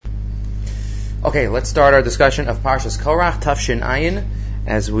Okay, let's start our discussion of Parshas Korach, Tafshin Ayin,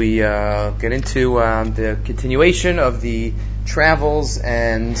 as we get into the continuation of the travels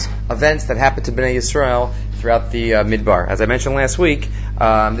and events that happened to Bnei Yisrael throughout the Midbar. As I mentioned last week,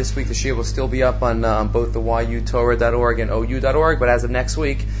 this week the Shir will still be up on both the yutorah.org and ou.org, but as of next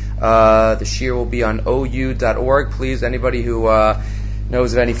week, the Shir will be on ou.org. Please, anybody who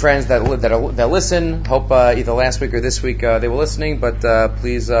knows of any friends that listen, hope either last week or this week they were listening, but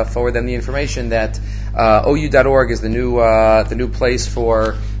please forward them the information that ou.org is the new place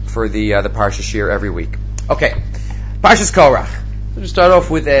for the Parsha Shir every week. Okay, Parshas Korach. We'll just start off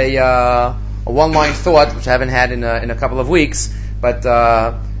with a one-line thought, which I haven't had in a couple of weeks, but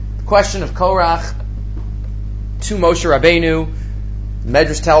the question of Korach to Moshe Rabbeinu,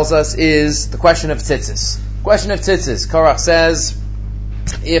 Medrash tells us, is the question of tzitzis. Question of tzitzis. Korach says,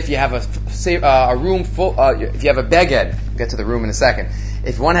 if you have a room full, if you have a beged, we'll get to the room in a second.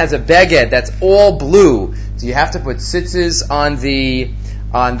 If one has a beged that's all blue, do you have to put tzitzis on the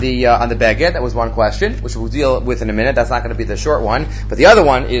beged? That was one question, which we'll deal with in a minute. That's not going to be the short one. But the other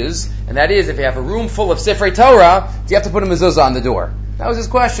one is, and that is, if you have a room full of Sifrei Torah, do you have to put a mezuzah on the door? That was his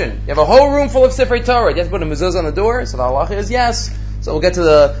question. You have a whole room full of Sifrei Torah, do you have to put a mezuzah on the door? So the halacha is yes. So we'll get to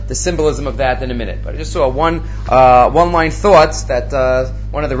the symbolism of that in a minute. But I just saw one-line thoughts that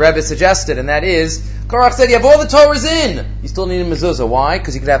one of the Rebbe suggested, and that is, Korach said, you have all the Torahs in. You still need a mezuzah. Why?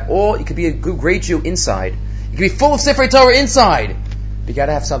 Because you could be a great Jew inside. You could be full of Sifrei Torah inside. But you got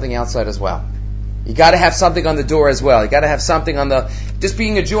to have something outside as well. You got to have something on the door as well. You got to have something just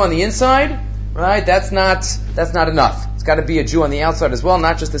being a Jew on the inside, right? That's not enough. It's got to be a Jew on the outside as well,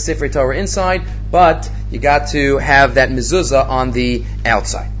 not just the Sifrei Torah inside, but you got to have that mezuzah on the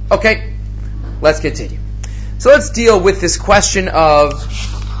outside. Okay, let's continue. So let's deal with this question of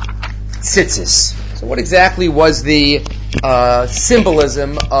tzitzis. So what exactly was the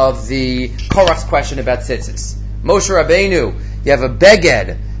symbolism of the Korach's question about tzitzis? Moshe Rabbeinu, you have a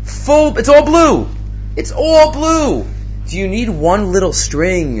beged, full, it's all blue. It's all blue. Do you need one little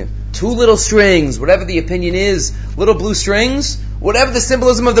string? 2 little strings, whatever the opinion is, little blue strings, whatever the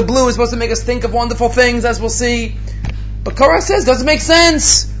symbolism of the blue is supposed to make us think of wonderful things, as we'll see. But Korach says, doesn't make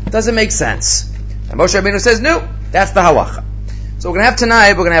sense. Doesn't make sense. And Moshe Rabbeinu says, no, that's the halacha. So we're going to have tonight,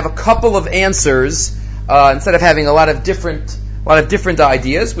 we're going to have a couple of answers, instead of having a lot of different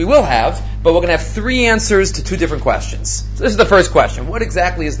ideas, we will have, but we're going to have 3 answers to 2 different questions. So this is the first question. What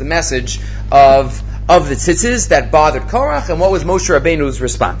exactly is the message of the tzitzis that bothered Korach, and what was Moshe Rabbeinu's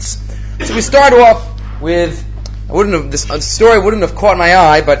response? So we start off with, this story wouldn't have caught my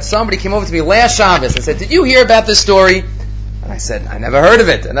eye, but somebody came over to me last Shabbos and said, did you hear about this story? And I said, I never heard of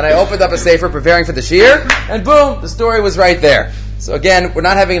it. And then I opened up a sefer preparing for the shir, and boom, the story was right there. So again, we're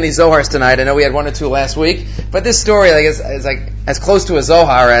not having any Zohars tonight. I know we had 1 or 2 last week, but this story is like as close to a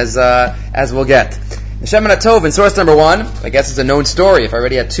Zohar as we'll get. Shem and Atov in source number 1, I guess it's a known story if I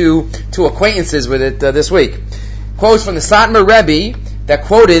already had two acquaintances with it this week. Quotes from the Satmar Rebbe that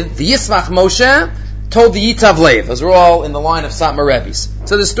quoted the Yismach Moshe told the Yitav Lev. Those are all in the line of Satmar Rebbe's.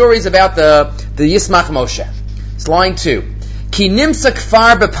 So the story is about the Yismach Moshe. It's line 2. Ki nimsa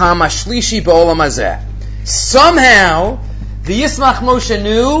kfar b'pam hashlishi b'olam hazeh. Somehow the Yismach Moshe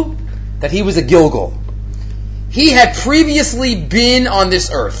knew that he was a Gilgal. He had previously been on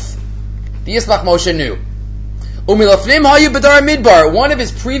this earth. The Yismach Moshe knew. Umilafnim hayu b'dar midbar. One of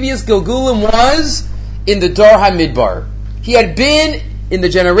his previous Gilgulim was in the Dar HaMidbar. He had been in the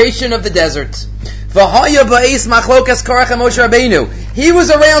generation of the desert. V'haya ba'is machlokas Korach and Moshe Rabbeinu. He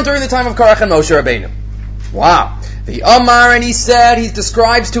was around during the time of Korach and Moshe Rabbeinu. Wow. The Amar, and he said, he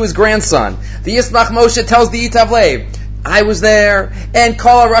describes to his grandson. The Yismach Moshe tells the Yitav Lev, I was there, and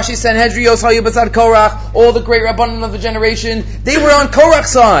Kol Rashi Sanhedrios hayu b'tzad Korach, all the great Rabbanim of the generation, they were on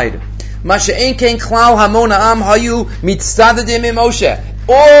Korach's side. Masha'en ken klal hamon ha'am hayu mitzadadim im Moshe.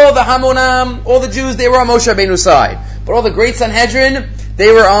 All the Hamonam, all the Jews, they were on Moshe Rabbeinu's side. But all the great Sanhedrin,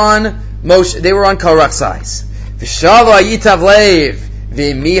 they were on Korach's side. V'shalo hayitav lev,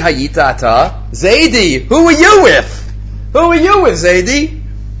 v'mi hayita ata, Zaidi, who were you with? Who were you with, Zaidi?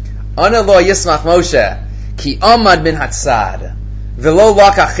 Ana lo Yismach Moshe, ki amad min hatzad, v'lo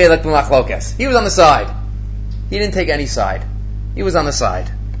lakach chelek b'machlokas. He was on the side. He didn't take any side. He was on the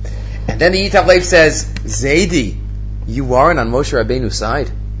side. And then the Yitav Lev says, Zaidi, you weren't on Moshe Rabbeinu's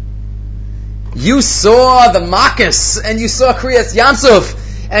side. You saw the Makkos, and you saw Kriyas Yamsuf,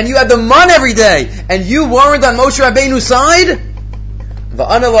 and you had the man every day, and you weren't on Moshe Rabbeinu's side?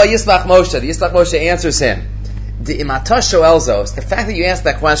 V'ana lo Yismach Moshe. The Yismach Moshe answers him. The fact that you asked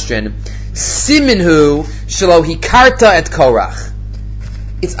that question, Siminhu shelo hikarta et Korach.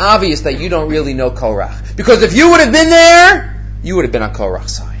 It's obvious that you don't really know Korach. Because if you would have been there, you would have been on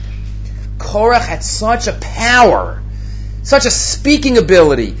Korach's side. Korach had such a power, such a speaking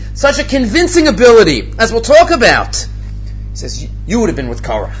ability, such a convincing ability, as we'll talk about. He says, you would have been with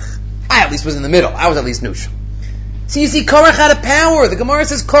Korach. I at least was in the middle. I was at least neutral. So you see, Korach had a power. The Gemara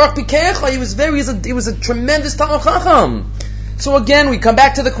says, Korach bikecha. He was a tremendous Talmid Chacham. So again, we come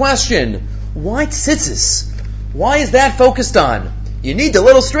back to the question, why tzitzis? Why is that focused on? You need the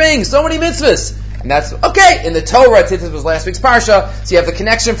little string, so many mitzvahs. And that's, okay, in the Torah, tzitzis was last week's parsha, so you have the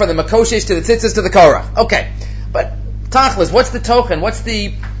connection from the Makoshesh to the tzitzis to the Korach. Okay. But, Tachlis, what's the token? What's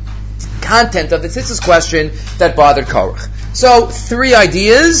the content of the tzitzis question that bothered Korach? So, 3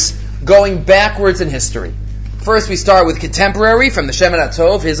 ideas going backwards in history. First, we start with contemporary from the Shemin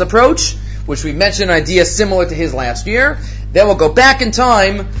HaTov, his approach, which we mentioned an idea similar to his last year. Then we'll go back in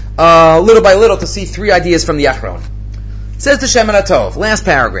time, little by little, to see 3 ideas from the Achron. Says the Shemin HaTov, last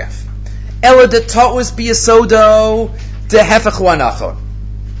paragraph. Ela de ta'us biyasodo de hefech wanachon.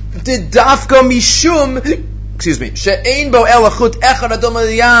 De dafka mishum, she'ein bo ela chut echad adom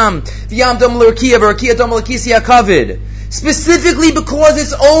l'yam, v'yam dom l'rakia, v'rakia dom l'kisi hakavid. Specifically because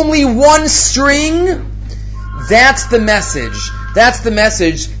it's only one string, that's the message. That's the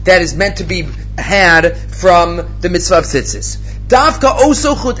message that is meant to be had from the mitzvah of tzitzis. Davka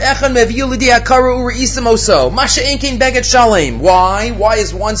oso chut echan meviu l'di hakaru u're'isim oso. Masha inkein beged shalem. Why? Why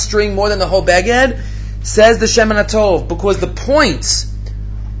is one string more than the whole beged? Says the Shemin HaTov, because the point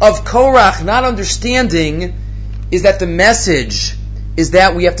of Korach not understanding is that the message is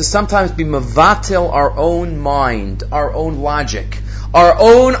that we have to sometimes be mevatel our own mind, our own logic, our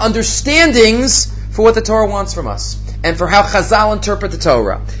own understandings for what the Torah wants from us, and for how Chazal interpret the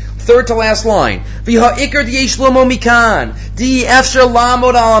Torah. Third to last line. V'ha ikar diyesh lomo mikan. Di efshar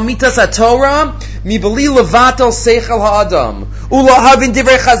lamod al amitas ha-Torah mibali levatel seichel ha'adam. Ula havin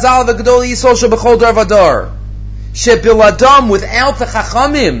divrei Chazal v'gdol yisol shebechol dar vadar. Shebiladam, without the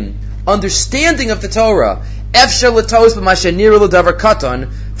Chachamim understanding of the Torah, efshar l'tos b'mashe nira l'davar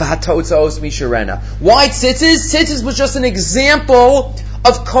katan v'hatotzaos misharena. Why tzitzis? Tzitzis was just an example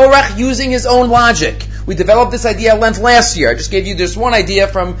of Korach using his own logic. We developed this idea at length last year. I just gave you this one idea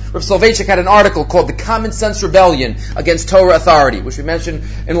from Rav Soloveitchik had an article called The Common Sense Rebellion Against Torah Authority, which we mentioned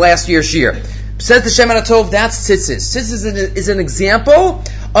in last year's shir. Says the Shemin HaTov, that's tzitzis. Tzitzis is an example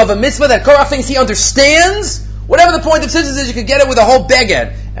of a mitzvah that Korach thinks he understands. Whatever the point of tzitzis is, you could get it with a whole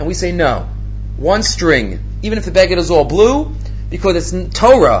beged. And we say no. One string, even if the beged is all blue, because it's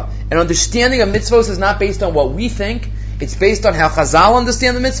Torah, and understanding of mitzvahs is not based on what we think. It's based on how Chazal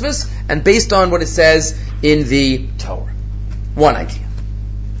understand the mitzvahs, and based on what it says in the Torah. One idea.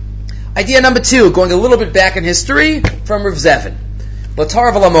 Idea number 2, going a little bit back in history, from Rav Zevin.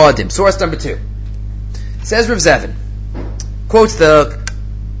 Latar v'lamoadim, source number 2. Says Rav Zevin, quotes the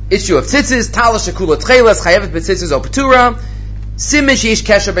issue of tzitzis, Tala shekula tchelas, chayevet b'tzitzis o petura, simen sheish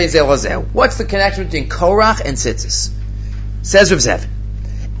kesher bein zel hazeh. What's the connection between Korach and tzitzis? Says Rav Zevin,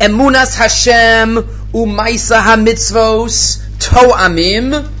 Emunas Hashem u'maisa ha-mitzvos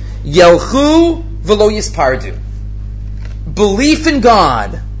to'amim yelchu v'lo yispardu. Belief in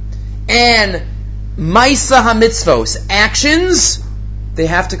God and maisa ha-mitzvos, actions, they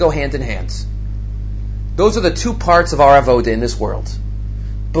have to go hand in hand. Those are the 2 parts of our avodah in this world.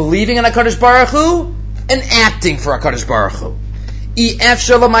 Believing in HaKadosh Baruch Hu and acting for HaKadosh Baruch Hu.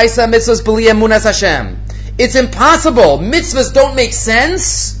 I'efshar l'maisa ha-mitzvos b'li emunas Hashem. It's impossible. Mitzvahs don't make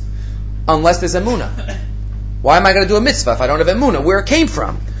sense unless there's emunah. Why am I going to do a mitzvah if I don't have emunah? Where it came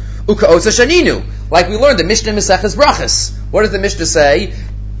from? Uka'osa shaninu. Like we learned, the Mishnah Maseches Brachas. What does the Mishnah say?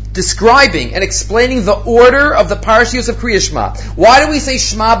 Describing and explaining the order of the parashiyos of Kriya Shema. Why do we say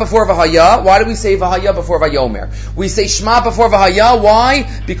Shema before Vahaya? Why do we say Vahaya before Vayomer? We say Shema before Vahaya. Why?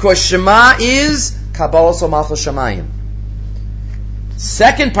 Because Shema is Kabbalah Sol Malchus Shamayim.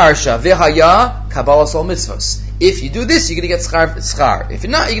 Second parsha, V'haya, Kabbalah Sol Mitzvos. If you do this, you're going to get schar. If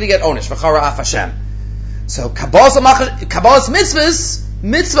you're not, you're going to get onish. V'chara af Hashem. So Kabbalah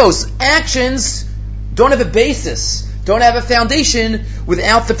mitzvos, actions, don't have a basis, don't have a foundation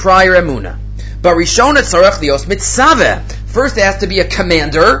without the prior emunah. But Rishona tzarech lios mitzaveh. First there has to be a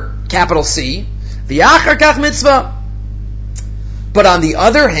commander, capital C. V'yachar kach mitzvah. But on the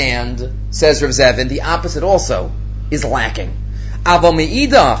other hand, says Rav Zevin, the opposite also is lacking. Aval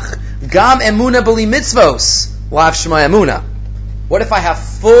me'idach, gam emuna b'li mitzvos, lav shema emuna. What if I have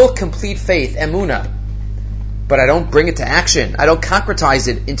full, complete faith, emuna, but I don't bring it to action? I don't concretize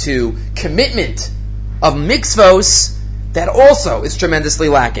it into commitment of mitzvos. That also is tremendously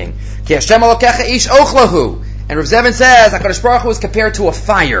lacking. Ki Hashem Elokecha ish ochlahu, And Rav Zevin says, HaKadosh Baruch Hu is compared to a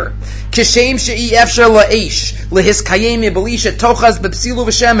fire. Kishem she'i efshar la'esh, lehiskayem yebelisha tochaz bepsilu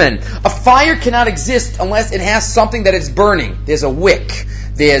v'shemen. A fire cannot exist unless it has something that is burning. There's a wick.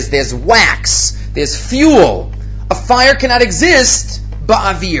 There's wax. There's fuel. A fire cannot exist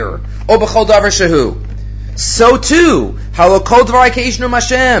ba'avir, or b'chol davar shehu. So too, halokol dvar keishnu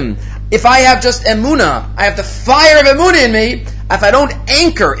Hashem. If I have just emuna, I have the fire of emuna in me, if I don't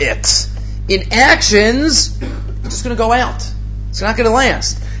anchor it in actions, it's just going to go out. It's not going to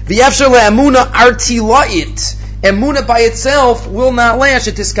last. V'yafshar le'emuna arti la'it. Emuna by itself will not last.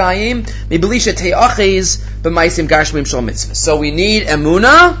 Etiskayim mibelisha te'achiz b'maisim gashmim shel mitzvahs. So we need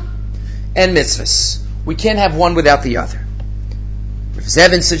emuna and mitzvahs. We can't have one without the other. Rav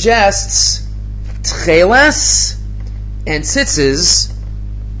Zevin suggests tcheles and tzitzis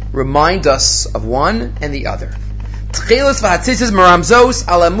remind us of one and the other. Tcheles v'hatzitzis meramzos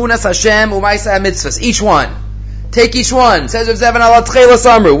al emunas Hashem u'maisa mitzvahs. Each one. Take each one. Says Rav Zevin ala tcheles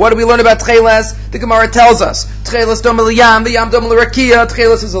amru. What do we learn about tcheles? The Gemara tells us. Tcheles dom l'yam, the yam dom l'rakia.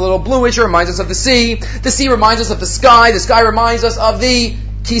 Tcheles is a little bluish. It reminds us of the sea. The sea reminds us of the sky. The sky reminds us of the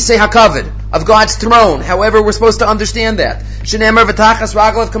kisei hakavod, of God's throne. However, we're supposed to understand that. Shenemar v'tachas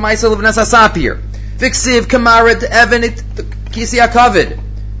raglav k'maisa l'v'nas asapir. V'ksiv k'mared even kisei hakavod.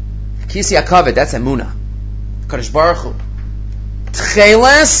 Kisei hakavod, that's emuna. Kadosh Baruch Hu.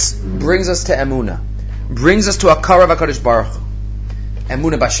 Tcheles brings us to emuna. Brings us to a karav HaKadosh Baruch Hu.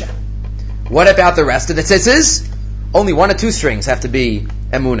 Emuna b'Hashem. What about the rest of the tzitzis? Only one or two strings have to be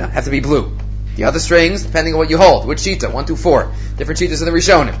emuna, have to be blue. The other strings, depending on what you hold, which shita, 1, 2, 4, different shitas in the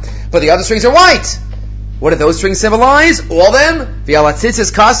Rishonim. But the other strings are white. What do those strings symbolize? All of them? V'ala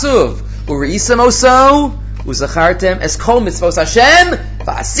tzitzis kasuv, u're'isam oso, u'zachartem es kol mitzvos Hashem,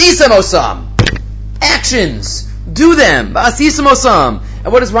 v'asisam osam. Actions. Do them. V'asisam osam.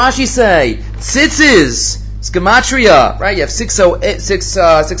 And what does Rashi say? Tzitzis. It's gematria, right? You have 608,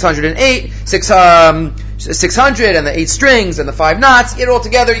 600, and the 8 strings, and the 5 knots. You get it all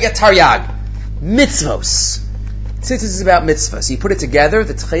together, you get taryag. Mitzvos. Tzitzis is about mitzvahs. You put it together,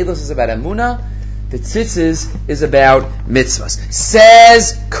 the tchelos is about emuna, the tzitzis is about mitzvahs.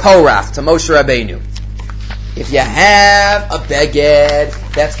 Says Korach to Moshe Rabbeinu, if you have a beged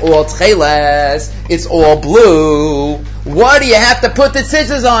that's all tcheles, it's all blue, what do you have to put the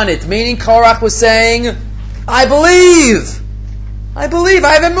tzitzis on it? Meaning Korach was saying, I believe, I have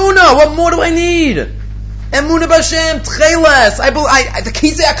emuna, what more do I need? Emuna b'Hashem, tcheles, the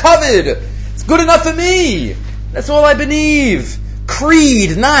kisei hakavod, it's good enough for me. That's all I believe.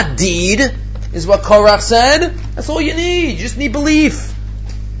 Creed, not deed, is what Korach said. That's all you need. You just need belief.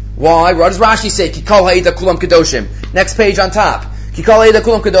 Why? What does Rashi say? Kikol ha'ida kulam kedoshim. Next page on top. Kikol ha'ida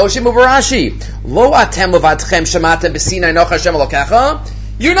kulam kedoshim over Rashi. Lo atem levadchem shamatem b'sinai noch Hashem elokecha.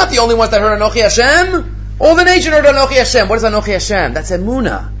 You're not the only ones that heard Anochi Hashem. All the nation heard Anochi Hashem. What is Anochi Hashem? That's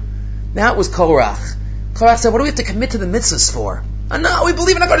Emunah. That was Korach. Korach said, what do we have to commit to the mitzvahs for? No, we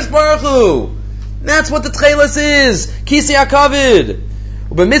believe in HaKadosh Baruch Hu. That's what the tcheles is. Kisei hakavod.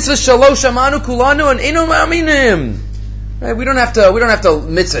 U'b'mitzvah shalosh amanu kulanu and eno ma'aminim. Right? We don't have to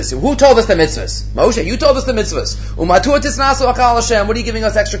mitzvahs. Who told us the mitzvahs? Moshe, you told us the mitzvahs. U'matu tisnasu akal Hashem. What are you giving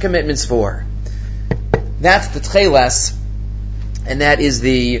us extra commitments for? That's the tcheles, and that is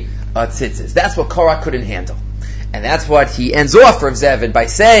the tzitzis. That's what Korach couldn't handle. And that's what he ends off Rav Zevin by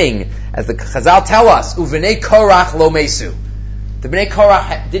saying, as the Chazal tell us, Uvenei Korach lo mesu. The Bnei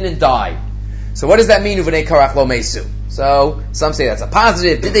Korach didn't die. So what does that mean, Uvenei Korach lo mesu? So, some say that's a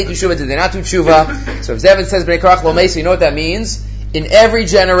positive. Did they do tshuva? Did they not do tshuva? So if Zevin says Bnei Korach lo mesu, you know what that means? In every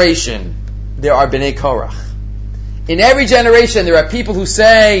generation, there are Bnei Korach. In every generation, there are people who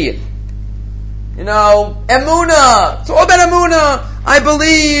say, Emunah! It's all about Emunah! I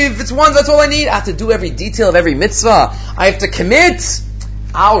believe, it's one, that's all I need. I have to do every detail of every mitzvah. I have to commit.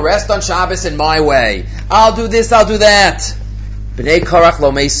 I'll rest on Shabbos in my way. I'll do this, I'll do that. Bnei Korach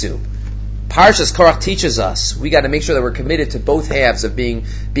lo mesu. Parshas Korach teaches us we got to make sure that we're committed to both halves of being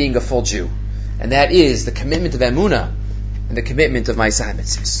a full Jew, and that is the commitment of Emunah and the commitment of Ma'aseh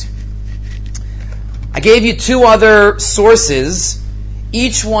HaMitzvos. I gave you 2 other sources,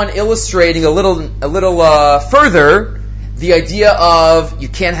 each one illustrating a little further the idea of you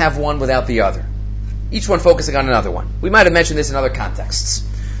can't have one without the other. Each one focusing on another one. We might have mentioned this in other contexts.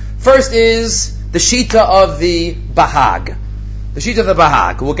 First is the Shita of the Bahag. The Shita of the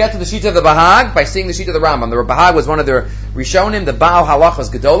Bahag. We'll get to the Shita of the Bahag by seeing the Shita of the Rambam. The Bahag was one of the Rishonim, the Baal Halachos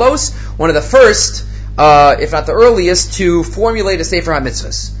Gedolos, one of the first, if not the earliest, to formulate a Sefer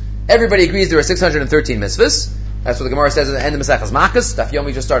HaMitzvahs. Everybody agrees there are 613 mitzvahs. That's what the Gemara says at the end of Maseches Makkos. Daf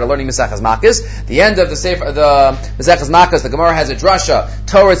Yomi just started learning Maseches Makkos. The end of the Maseches Makkos, the Gemara has a drasha.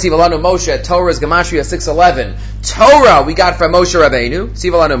 Torah Tzivalanu Moshe. Torah is Gematria 611. Torah we got from Moshe Rabbeinu.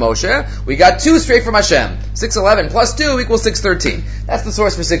 Tzivalanu Moshe. We got 2 straight from Hashem. 611 plus 2 equals 613. That's the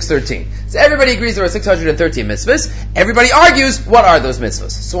source for 613. So everybody agrees there are 613 mitzvahs. Everybody argues what are those mitzvahs.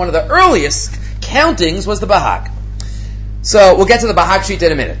 So one of the earliest countings was the Bahag. So we'll get to the Bahag sheet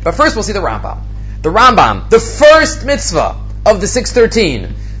in a minute. But first we'll see the Rambam. The Rambam, the first mitzvah of the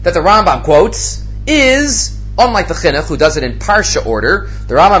 613 that the Rambam quotes is, unlike the Chinuch who does it in Parsha order,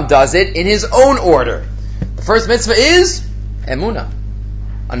 the Rambam does it in his own order. The first mitzvah is Emunah.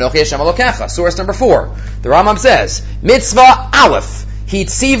 Anochi Hashem Elokecha, source number 4. The Rambam says, Mitzvah Aleph,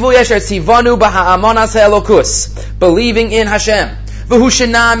 Hitzivu Yesher Tzivanu Baha'amonas Ha'elokus, believing in Hashem. V'hu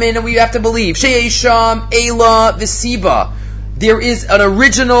shenamin, and we have to believe, She'esham Eila V'siba, there is an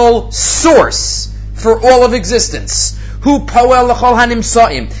original source for all of existence. Hu poel l'chol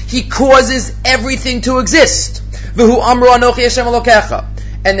hanimsaim. He causes everything to exist. V'hu amru anochi Hashem Elokecha.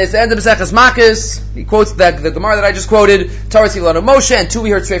 And there's the end of Maseches Makkos. He quotes the Gemara that I just quoted. Torah Tzivulanu Moshe, and 2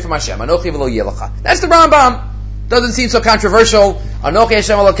 we heard straight from Hashem. Anochi v'lo yelecha. That's the Rambam. Doesn't seem so controversial. Anochi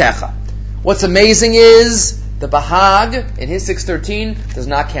Hashem Elokecha. What's amazing is the Bahag in his 613 does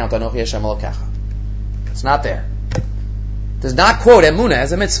not count Anochi Hashem Elokecha. It's not there. Does not quote Emunah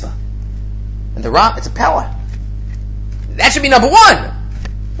as a mitzvah. And it's a Pella. That should be number 1. That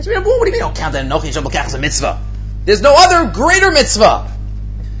should be number 1. What do you mean don't count that Anochi Hashem Elokecha as a mitzvah? There's no other greater mitzvah.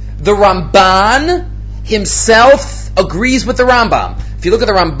 The Ramban himself agrees with the Rambam. If you look at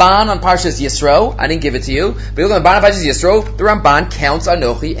the Ramban on Parshas Yisro, I didn't give it to you, but you look at the Ramban on Parshas Yisro, the Ramban counts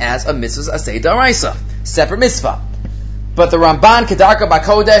Anochi as a mitzvah aseh daraisa, separate mitzvah. But the Ramban Kedarka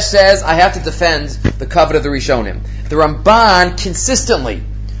Bakodesh says, I have to defend the covet of the Rishonim. The Ramban consistently,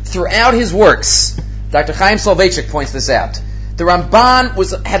 throughout his works, Dr. Chaim Soloveitchik points this out, the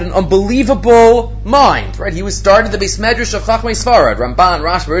Ramban had an unbelievable mind, right? He was started the Beis Medrash of Chachmei Sfarad, Ramban,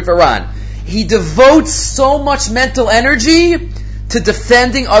 Rashba, Varan. He devotes so much mental energy to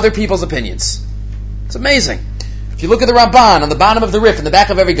defending other people's opinions. It's amazing. If you look at the Ramban on the bottom of the Rif, in the back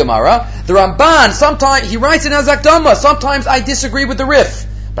of every Gemara, the Ramban, sometimes, he writes in Hazakdama, sometimes I disagree with the Rif,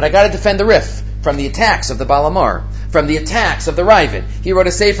 but I gotta defend the Rif from the attacks of the Balamar, from the attacks of the Ravid. He wrote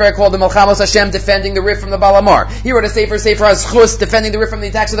a sefer called the Melchamos Hashem, defending the Rif from the Balamar. He wrote a sefer Hazchus, defending the Rif from the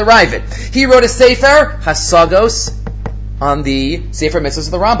attacks of the Ravid. He wrote a sefer, Hasagos, on the Sefer Mitzvahs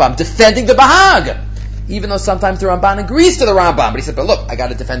of the Rambam, defending the Bahag. Even though sometimes the Ramban agrees to the Rambam, but he said, but look, I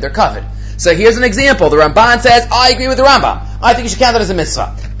gotta defend their covet. So here's an example. The Ramban says, I agree with the Rambam. I think you should count that as a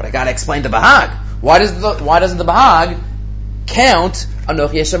mitzvah. But I gotta explain the Bahag. Why doesn't the Bahag count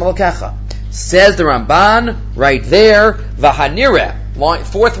Anochi Hashem Elokecha? Says the Ramban right there, Vahanireh,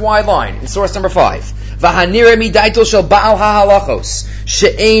 fourth wide line, in source number 5. Vahanireh midaitul shel Baal ha'halachos,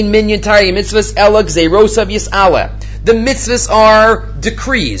 she'ein minyan tari mitzvahs ela gzeirosav yis'aleh. The mitzvahs are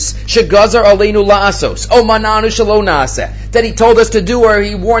decrees. Shegazar aleinu la'asos. O mananu shelo na'aseh. That he told us to do or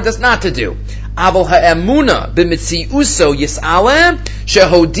he warned us not to do. Aval ha'emuna b'mitziuso yis'aleh.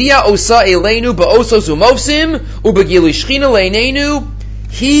 Shehodia osa eleinu ba'osos umofsim. Ubegilu shchina le'neinu.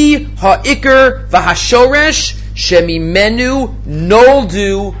 He ha'ikr v'hashoresh. Shemimenu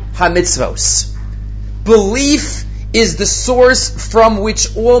noldu ha'mitzvos. Belief is the source from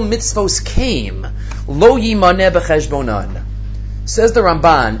which all mitzvos came. Lo yimaneh b'cheshbonan. Says the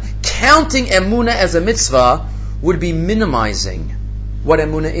Ramban, counting emunah as a mitzvah would be minimizing what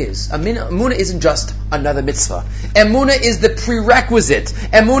emunah is. Emunah isn't just another mitzvah. Emunah is the prerequisite.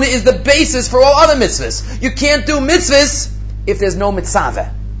 Emunah is the basis for all other mitzvahs. You can't do mitzvahs if there's no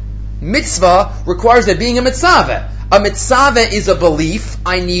mitzvah. Mitzvah requires there being a mitzvah. A mitzvah is a belief.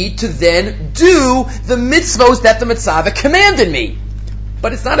 I need to then do the mitzvahs that the mitzvah commanded me.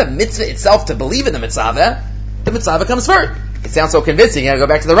 But it's not a mitzvah itself to believe in the mitzvah. The mitzvah comes first. It sounds so convincing. You gotta go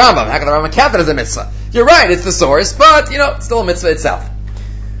back to the Rambam. How can the Rambam count that as a mitzvah? You're right, it's the source, but, it's still a mitzvah itself.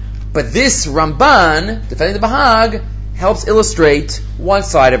 But this Ramban, defending the Bahag, helps illustrate one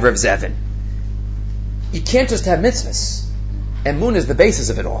side of Rav Zevin. You can't just have mitzvahs. Emunah is the basis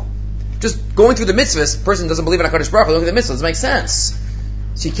of it all. Just going through the mitzvahs, a person doesn't believe in HaKadosh Baruch Hu, look at the mitzvahs, doesn't make sense.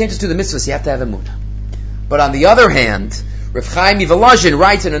 So you can't just do the mitzvahs, you have to have emunah. But on the other hand, Rav Chaim Mivolozhin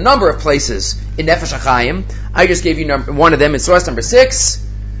writes in a number of places in Nefesh HaChaim, I just gave you one of them in source number 6,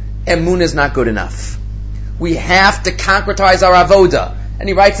 emunah is not good enough. We have to concretize our avoda. And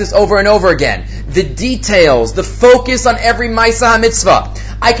he writes this over and over again. The details, the focus on every Maisa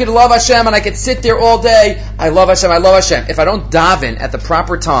HaMitzvah. I could love Hashem and I could sit there all day. I love Hashem, I love Hashem. If I don't daven at the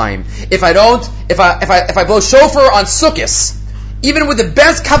proper time, if I blow shofar on Sukkos, even with the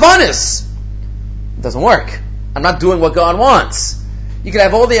best kavanas, it doesn't work. I'm not doing what God wants. You can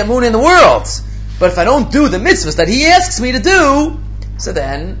have all the emunah in the world, but if I don't do the mitzvahs that He asks me to do, so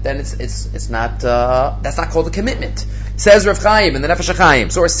then it's not that's not called a commitment. Says Rav Chaim in the Nefesh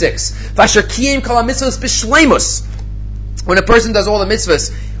HaChaim, source 6. Vasher kiyim kol ha-mitzvahs b'shleimus. When a person does all the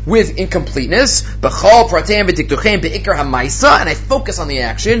mitzvahs with incompleteness, b'chol prateim v'tiktuchem be'ikar ha'maisa, and I focus on the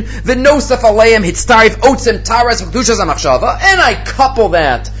action, v'nosaf aleim hitztarif otzem taras v'kedushas ha'machshava, and I couple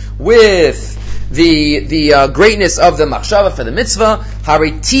that with the greatness of the machshava for the mitzvah,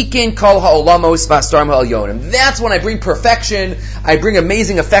 haritikin kol ha'olamos v'astarim ha'alyonim. That's when I bring perfection, I bring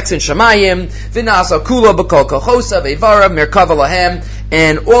amazing effects in Shemayim, v'nasa kula b'kol kochosa v'ivara merkava lahem,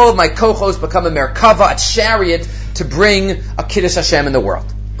 and all of my kochos become a merkava, a chariot, to bring a Kiddush Hashem in the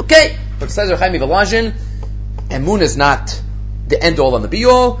world. Okay? But it says Reb Chaim Volozhin, emunah is not the end-all and the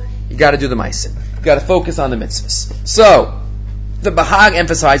be-all. You got to do the ma'asim. You got to focus on the mitzvahs. So, the Bahag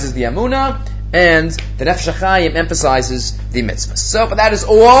emphasizes the emunah, and the Nefesh HaChaim emphasizes the mitzvahs. So, but that is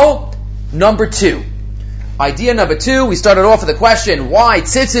all number 2. Idea number 2, we started off with the question, why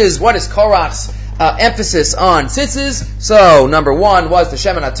tzitzis? What is Korach's emphasis on tzitzis? So, number 1 was the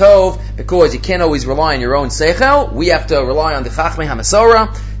Shemen HaTov, because you can't always rely on your own seichel. We have to rely on the Chachmei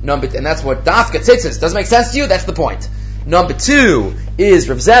HaMasorah. And that's what dafka tzitzis. Doesn't make sense to you? That's the point. Number 2 is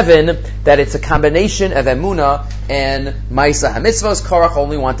Rav Zevin, that it's a combination of emunah and Maisa HaMitzvos. Korach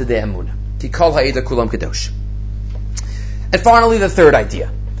only wanted the emunah. Tikol ha'eda kulam kadosh. And finally, the third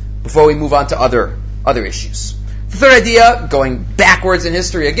idea, before we move on to other issues. The third idea, going backwards in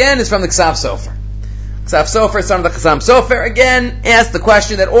history again, is from the Ksav Sofer. Ksav Sofer, son of the Chazam Sofer, again asked the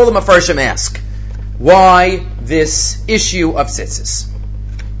question that all the Mefarshim ask. Why this issue of tzitzis?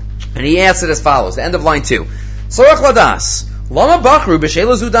 And he answered as follows, the end of line 2. Sorach ladas, lama bachru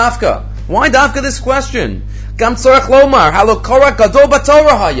b'shela zu dafka. Why dafka this question? Gam tzorach lomar, halo Korach gadol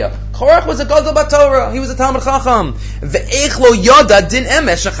batorah haya. Korach was a gadol batorah. He was a Talmud Chacham. Ve'ech lo yoda din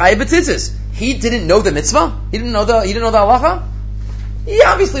emes shachaya b'tzitzis. He didn't know the mitzvah? He didn't know the halacha? He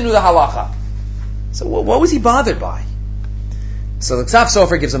obviously knew the halacha. So what was he bothered by? So the Ksav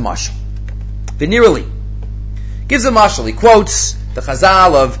Sofer gives a mashal. Venerally gives a mashal. He quotes the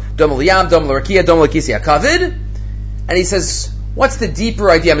Chazal of Dom L'Yam, Dom L'Rakia, Dom L'Kisi HaKavid, and he says, what's the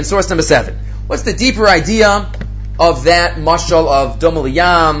deeper idea? I'm in source number 7. What's the deeper idea of that mashal of Dom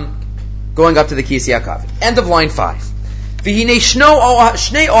L'Yam going up to the Kisi HaKavid? End of line 5. V'hinei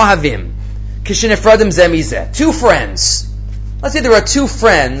shnei ohavim kishenefradim zeh mizeh. 2 friends. Let's say there are 2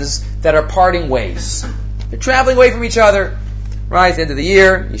 friends that are parting ways. They're traveling away from each other. Right, at the end of the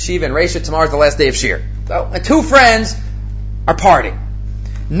year, Yeshiva and Reisha, tomorrow's the last day of Shir. So, 2 friends are parting.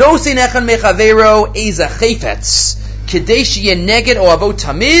 No sinechan mechavero eza chayfetz kidei sheyeh neged oavo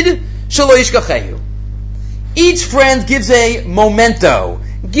tamid shelo yishkachehu. Each friend gives a memento,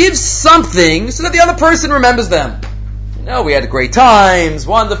 gives something so that the other person remembers them. We had great times,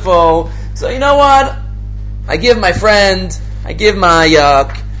 wonderful. So you know what? I give my friend, I give my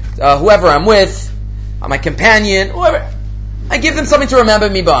whoever I'm with, my companion, whoever, I give them something to remember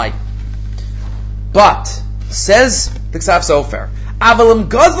me by. But says the Ksav Sofer, Avalim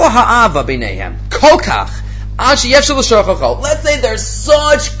gazla ha'ava b'neihem kolkach ad sheyev shel l'shochachol. Let's say they're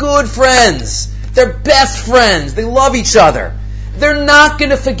such good friends, they're best friends, they love each other, they're not going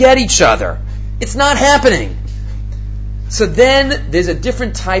to forget each other. It's not happening. So then there's a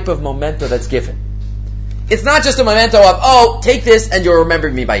different type of memento that's given. It's not just a memento of, take this and you'll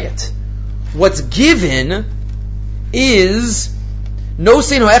remember me by it. What's given is no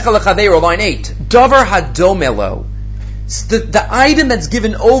sin ho'echal l'chaveiro, line 8. Davar hadomelo. The item that's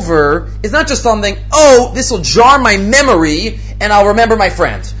given over is not just something, this will jar my memory and I'll remember my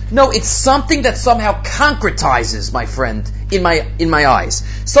friend. No, it's something that somehow concretizes my friend in my eyes.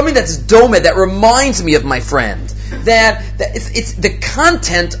 Something that's dome, that reminds me of my friend. That it's the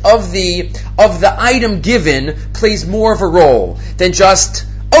content of the item given plays more of a role than just,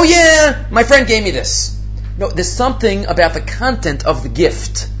 my friend gave me this. No, there's something about the content of the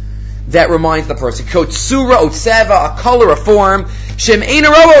gift that reminds the person. Kotsura, otseva, a color, a form. Shem ein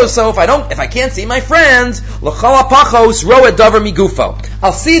ro'o. So if I can't see my friends, l'chol hapachos ro'ed davar migufo.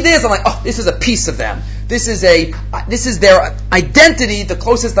 I'll see this. I'm like, this is a piece of them. This is their identity, the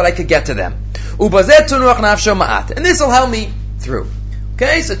closest that I could get to them. Ubazet tunuach nafsho ma'at. And this will help me through.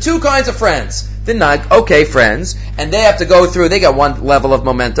 Okay, so 2 kinds of friends. The nag, friends, and they have to go through. They got one level of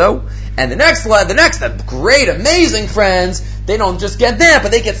memento, and the great, amazing friends. They don't just get that,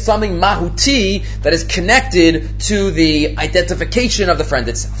 but they get something mahuti that is connected to the identification of the friend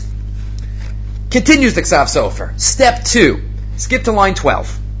itself. Continues the Ksav Sofer. Step 2. Skip to line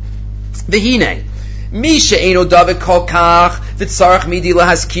 12. V'hinei Misha Eino David Korach V'tzarach Midi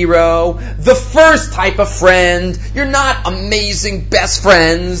Lahaskiro. The first type of friend. You're not amazing best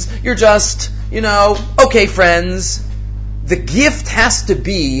friends. You're just, okay friends. The gift has to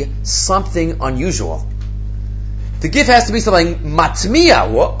be something unusual. The gift has to be something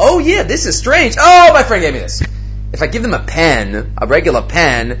matmiya. Oh yeah, this is strange. Oh, my friend gave me this. If I give them a pen, a regular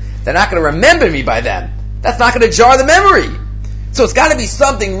pen, they're not going to remember me by then. That's not going to jar the memory. So it's got to be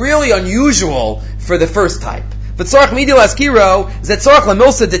something really unusual for the first type. But tzorach midi laskiro is that tzorach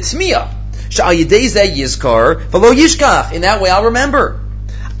lamilsa detmiya. Sha'al yidei zeh yizkar v'lo yishkach. In that way, I'll remember.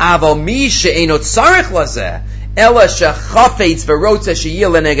 Aval mi she'eno tzarech lazeh ela shechafetz v'rotze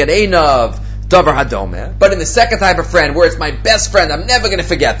she'yil leneged einav davar hadome. But in the second type of friend, where it's my best friend, I'm never going to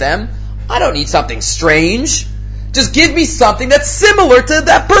forget them. I don't need something strange. Just give me something that's similar to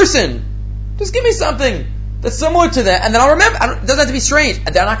that person. Just give me something that's similar to that, and then I'll remember. It doesn't have to be strange.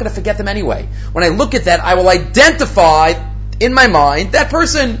 And I'm not going to forget them anyway. When I look at that, I will identify in my mind that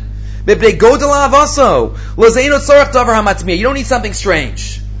person. You don't need something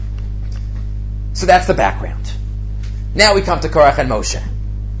strange. So that's the background. Now we come to Korach and Moshe.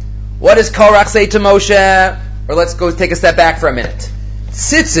 What does Korach say to Moshe? Or let's go take a step back for a minute.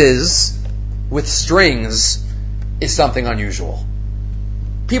 Tzitzis with strings is something unusual.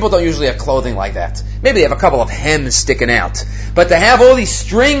 People don't usually have clothing like that. Maybe they have a couple of hems sticking out. But to have all these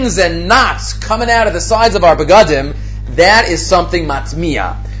strings and knots coming out of the sides of our begadim, that is something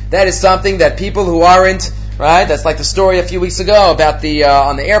matmiya. That is something that people who aren't, right? That's like the story a few weeks ago about the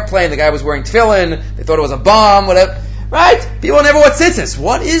on the airplane, the guy was wearing tefillin, they thought it was a bomb, whatever. Right? People never wear tzitzis.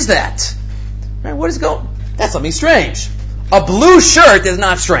 What is that? Right? What is going? That's something strange. A blue shirt is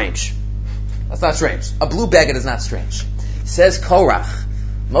not strange. That's not strange. A blue baguette is not strange. Says Korach,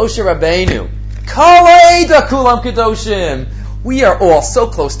 Moshe Rabbeinu, Kol ha'eda kulam kedoshim. We are all so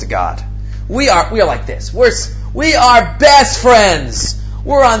close to God. We are like this. We are best friends.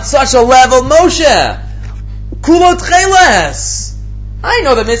 We're on such a level. Moshe, kulot cheles. I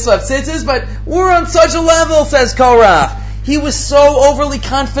know the mitzvah of tzitzis, but we're on such a level, says Korach. He was so overly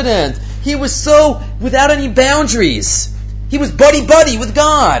confident. He was so without any boundaries. He was buddy-buddy with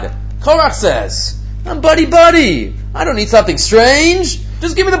God. Korach says, I'm buddy-buddy. I don't need something strange.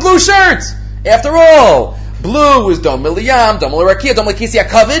 Just give me the blue shirt. After all, blue is Dom Miliyam, Dom L'Rakia, Dom L'Kisia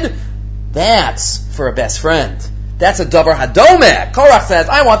covered. That's for a best friend. That's a Davar Hadomeh. Korach says,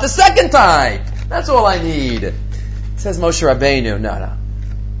 I want the second type. That's all I need. Says Moshe Rabbeinu, no.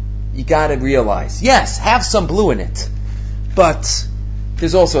 You gotta realize, yes, have some blue in it. But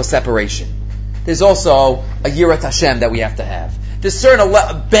there's also a separation. There's also a Yirat Hashem that we have to have. There's certain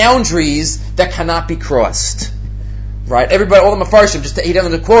boundaries that cannot be crossed. Right? Everybody, all the Mefarshim, he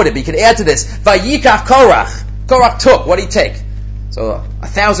doesn't quote it, but you can add to this. Vayikach Korach. Korach took. What did he take? So,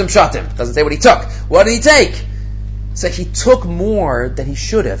 1,000 shatim. Doesn't say what he took. What did he take? So he took more than he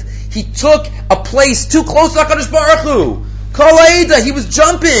should have. He took a place too close to HaKadosh Baruch Hu. Kol ha'eda. He was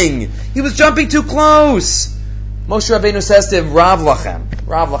jumping. He was jumping too close. Moshe Rabbeinu says to him, Rav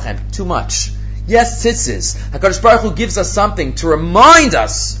lachem, too much. Yes, tzitzis. HaKadosh Baruch Hu gives us something to remind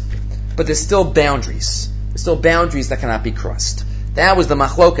us, but there's still boundaries. There's still boundaries that cannot be crossed. That was the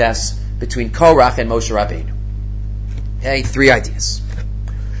machlokas between Korach and Moshe Rabbeinu. Okay, 3 ideas.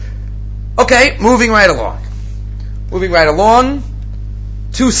 Okay, moving right along.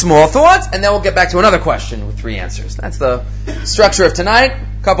 2 small thoughts, and then we'll get back to another question with 3 answers. That's the structure of tonight.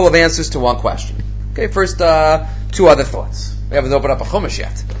 A couple of answers to 1 question. Okay, first 2 other thoughts. We haven't opened up a chumash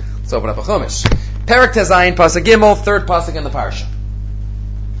yet. Let's open up a chumash. Perek Tezayin, Pasuk Gimel, 3rd pasuk in the parsha.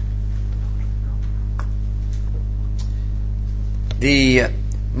 The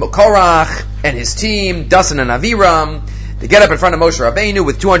Korach and his team, Dasan and Aviram, they get up in front of Moshe Rabbeinu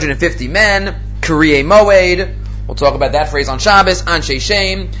with 250 men, Kriye Moed. We'll talk about that phrase on Shabbos, Anshe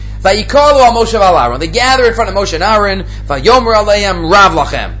Shem. Vayikalu al Moshe v'al Aaron. They gather in front of Moshe and Aaron. Vayomer aleim Rav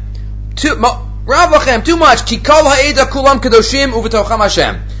lachem. Rav lachem, too much. Ki kol ha'eda kulam kedoshim uv'tocham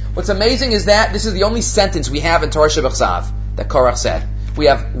Hashem. What's amazing is that this is the only sentence we have in Torah Shebechsav that Korach said. We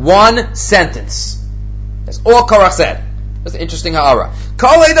have 1 sentence. That's all Korach said. That's an interesting ha'ara.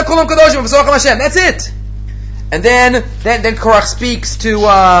 Kol ha'eda kulam kedoshim uv'tocham Hashem. That's it. And then Korach speaks to,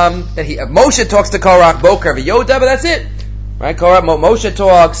 Moshe talks to Korach, Boker v'yoda, but that's it. Right? Moshe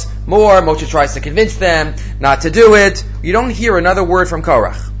talks more, Moshe tries to convince them not to do it. You don't hear another word from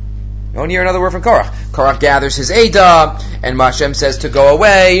Korach. Korach gathers his Eidah, and Hashem says to go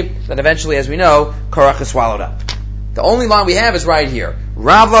away. Then eventually, as we know, Korach is swallowed up. The only line we have is right here.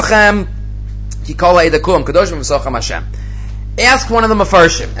 Rav lachem, ki kol ha'eda kulam kadoshim v'socham Hashem. Ask one of the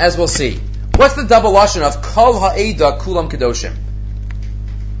Mefarshim, as we'll see. What's the double lashon of kol ha'eda kulam kadoshim?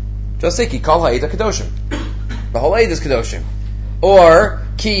 Just say ki kol ha'eda kedoshim. The whole Eid is kedoshim. Or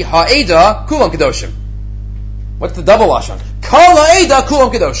ki ha'eda kulam kedoshim. What's the double lashon? Kol ha'eda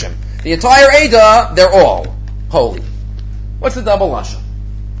kulam kedoshim. The entire Eda, they're all holy. What's the double lashon?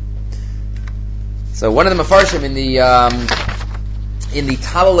 So one of the Mefarshim in the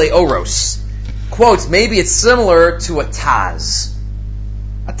Talalei Oros quotes, maybe it's similar to a Taz.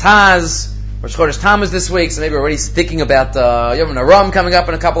 A Taz, Rosh Chodesh Tammuz this week, so maybe we're already thinking about Yom Naram coming up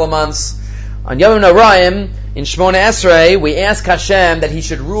in a couple of months. On Yom Naraim, in Shmona Esrei, we ask Hashem that He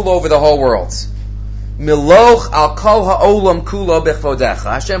should rule over the whole world. Miloch al kol ha'olam kulo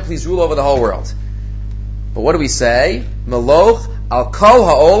b'chvodecha. Hashem, please rule over the whole world. But what do we say? Miloch al kol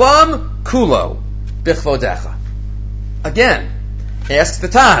ha'olam kulo b'chvodecha. Again, ask the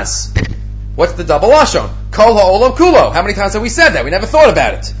Taz. What's the double lashon? Kol ha'olam kulo. How many times have we said that? We never thought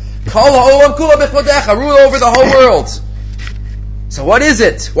about it. Kol ha'olam kulo b'chvodecha. Rule over the whole world. So what is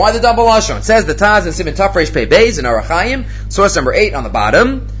it? Why the double lashon? It says the Taz in Siman Taf Reish Pei Beis in Arachayim, source number 8 on the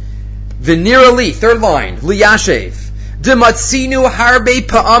bottom. V'nirali, third line, liyashev. D'matzinu harbe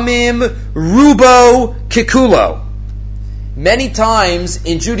pa'amim rubo kikulo. Many times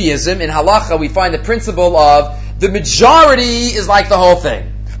in Judaism, in halacha, we find the principle of the majority is like the whole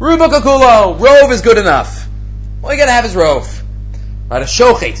thing. Rubo kikulo, rove is good enough. All you gotta have is rove. Not a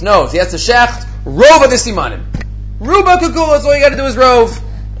shochet, no, he has to shecht, rove of the simanim. Ruba kikulo, so all you gotta do is rove.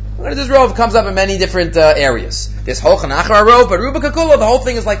 This rove comes up in many different areas. There's Holchan Achar rove, but Ruba Kakula, the whole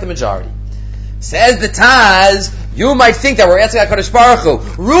thing is like the majority. Says the Taz, you might think that we're asking HaKadosh Baruch Hu,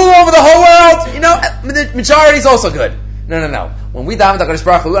 rule over the whole world, the majority is also good. No. When we daven HaKadosh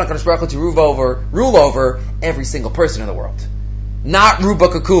Baruch Hu, we want HaKadosh Baruch Hu to rule over every single person in the world. Not Ruba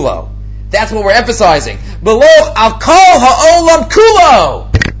Kakulo. That's what we're emphasizing. Below al kol ha'olam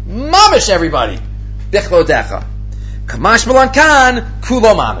kulo. Mamish everybody. Bichlodecha. Kamash Malan Khan,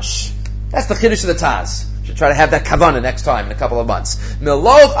 Kulo Mamish. That's the Chiddush of the Taz. Should try to have that Kavanah next time in a couple of months.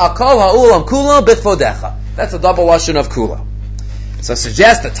 Miloch Akol Ha'ulam Kulo B'Fodecha. That's a double lashon of Kulo. So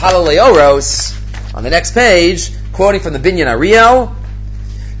suggest that Talalei Oros on the next page, quoting from the Binyan Ariel,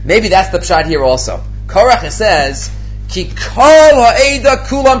 maybe that's the pshat here also. Korach says, Ki Kol Ha'eda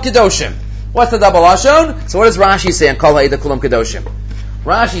Kulam Kedoshim. What's the double lashon? So what does Rashi say on Kol Ha'eda Kulam Kedoshim?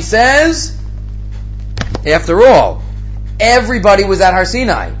 Rashi says, after all, everybody was at Har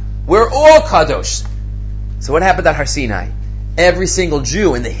Sinai. We're all Kadosh. So what happened at Har Sinai? Every single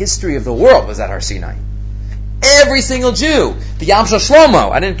Jew in the history of the world was at Har Sinai. Every single Jew. The Yamshel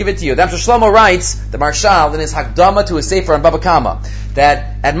Shlomo, I didn't give it to you. The Yamshel Shlomo writes, the Marshal, in his Hakdama to his Sefer on Baba Kama,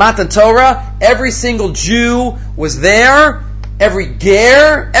 that at Matan Torah, every single Jew was there. Every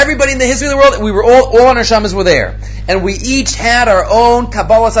ger, everybody in the history of the world, we were all our neshamas were there. And we each had our own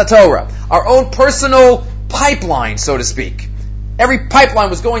Kabbalah SaTorah, our own personal pipeline, so to speak. Every pipeline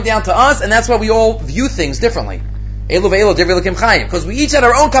was going down to us, and that's why we all view things differently. Elu ve'elu divrei Elokim Chaim, because we each had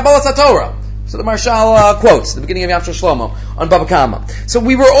our own Kabbalah SaTorah. So the Marshal quotes the beginning of Yamshel Shlomo on Baba Kama. So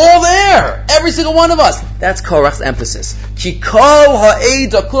we were all there, every single one of us. That's Korach's emphasis. Ki kol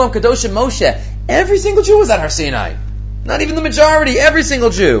ha'eda kulam kadoshim Moshe. Every single Jew was at Har Sinai. Not even the majority, every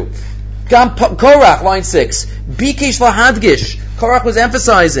single Jew. Korach, line 6. Bikesh lahadgish. Korach was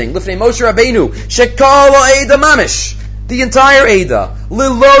emphasizing, Lifnei Moshe Rabbeinu, Shekol ha'eda mamish. The entire Eda.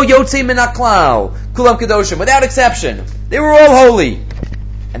 Lilo yotze min haklal. Kulam kadoshim. Without exception. They were all holy.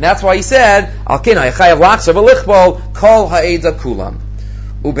 And that's why he said, Al kina yechayav lachzav v'lichbol kol ha'eda kulam.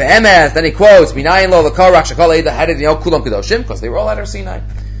 Ube'emes, then he quotes, Minayin lo l'korach shekol ha'eda hadid yom kulam kadoshim, because they were all at Har Sinai.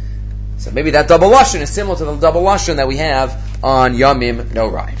 So maybe that double lashon is similar to the double lashon that we have on Yomim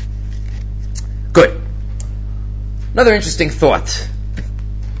Norai. Good. Another interesting thought.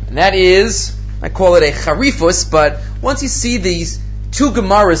 And that is, I call it a charifus, but once you see these two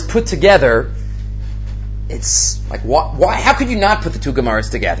Gemaras put together, it's like, why? How could you not put the two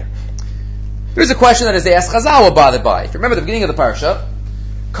Gemaras together? Here's a question that is asked. Chazal were bothered by. If you remember the beginning of the parsha,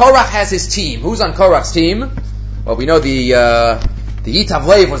 Korach has his team. Who's on Korach's team? Well, we know the Yitav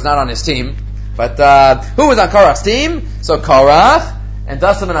Lev was not on his team, but who was on Korach's team? So Korach and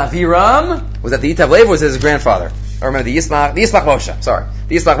Dasan and Aviram. Was that the Yitav Lev or was his grandfather? I remember the Yismach Moshe. Sorry,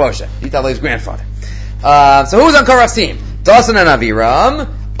 the Yismach Moshe, Yitav Lev's grandfather. So who was on Korach's team? Dasan and Aviram,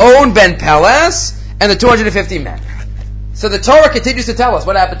 On ben Peles, and the 250 men. So the Torah continues to tell us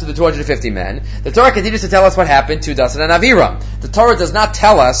what happened to the 250 men. The Torah continues to tell us what happened to Dasan and Aviram. The Torah does not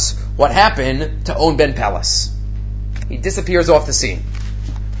tell us what happened to On ben Peles. He disappears off the scene.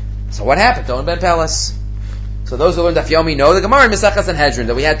 So what happened to On ben Peles? So those who learned Daf Yomi know the Gemara in Mesachas Sanhedrin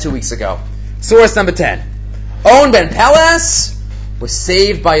that we had 2 weeks ago. Source number 10. On ben Peles was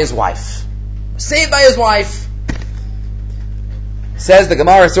saved by his wife. Saved by his wife. Says the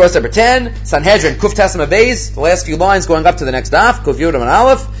Gemara, source number 10, Sanhedrin, Kuf Tesma Beis, the last few lines going up to the next daf, Kuf Yudam and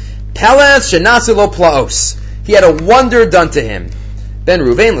Aleph, Peles Shenasu Lo Plaos. He had a wonder done to him. Ben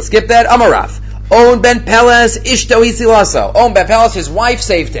Ruvain, let's skip that. Amarav. On Ben Peles Ishto Hisilaso. On Ben Peles, his wife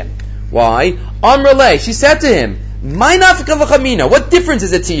saved him. Why? Amrele, she said to him, My nafika v'chamina, what difference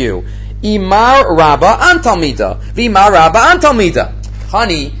is it to you? Imar Rabba Antalmida. Vimar Rabba Antalmida.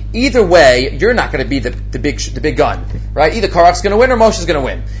 Honey, either way, you're not going to be the big gun, right? Either Korach's going to win or Moshe's going to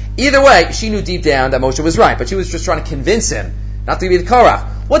win. Either way, she knew deep down that Moshe was right, but she was just trying to convince him not to be the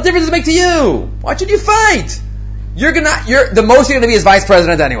Korach. What difference does it make to you? Why should you fight? The most you're going to be is vice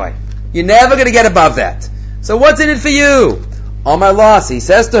president anyway. You're never going to get above that. So what's in it for you? Omar Las, he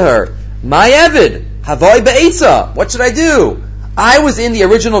says to her, My Evid, Havoi Be'etza. What should I do? I was in the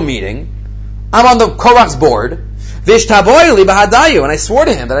original meeting. I'm on the Korach's board. Vishtaboyli bahadayu, and I swore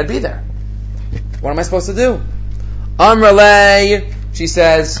to him that I'd be there. What am I supposed to do? Amrele, she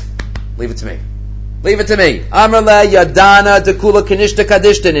says, leave it to me. Leave it to me. Amrele yadana dekula kanishta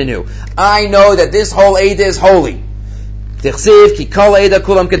kadishta ninu. I know that this whole Eidah is holy. Dichsiv ki kol Eidah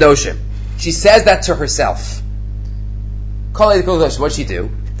kulam kadoshim. She says that to herself. Kol Eidah kulam kadoshim. What'd she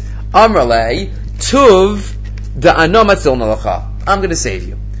do? Amrele tuv da'ano matzil nalacha. I'm going to save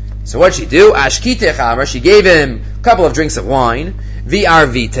you. So what'd she do? Ashkite chamer. She gave him a couple of drinks of wine.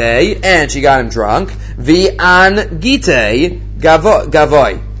 V'arvite, and she got him drunk. V'angite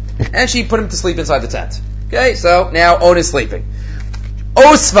gavoy. And she put him to sleep inside the tent. Okay, so now On is sleeping.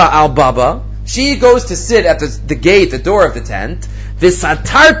 Osva al Baba, she goes to sit at the gate, the door of the tent.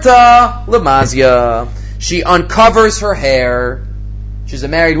 Visatarta lemazia, she uncovers her hair. She's a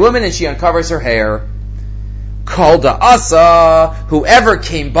married woman and she uncovers her hair. Kalda asa, whoever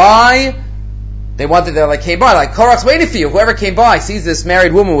came by, came by, like Korach's waiting for you. Whoever came by sees this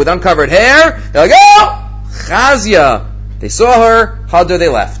married woman with uncovered hair, they're like, oh! Chazia. They saw her, Hadar, they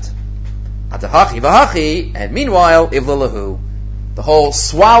left. And meanwhile, Ivlalahu, the whole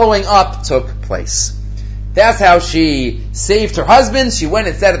swallowing up took place. That's how she saved her husband. She went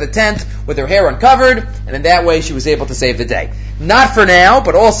instead of the tent with her hair uncovered, and in that way she was able to save the day. Not for now,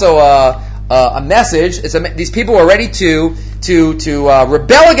 but also a message. These people were ready to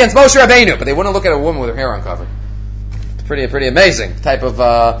rebel against Moshe Rabbeinu, but they wouldn't look at a woman with her hair uncovered. It's pretty amazing type of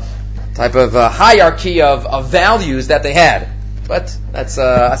hierarchy of values that they had. But that's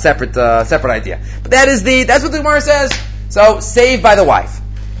a separate idea. But that's what the Gemara says. So saved by the wife.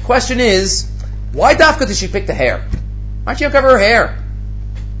 Question is, why dafka did she pick the hair? Why didn't she uncover her hair?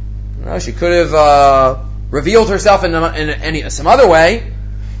 No, she could have revealed herself in some other way.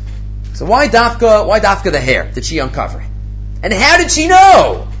 So why dafka the hair did she uncover? And how did she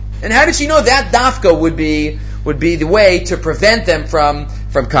know? And how did she know that dafka would be the way to prevent them from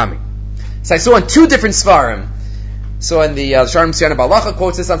coming? So I saw in two different svarim. So in the Sharm Siyana Balacha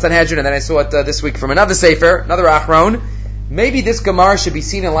quotes this on Sanhedrin, and then I saw it this week from another sefer, another Achron. Maybe this Gemara should be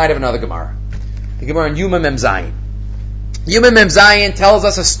seen in light of another Gemara. The Gemara in Yuma Mem Zayin. Yuma Mem Zayin tells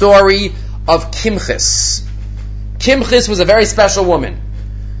us a story of Kimchis. Kimchis was a very special woman.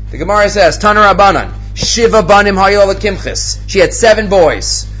 The Gemara says, Tanar Abanan, Shiva Banim Hayola Kimchis. She had 7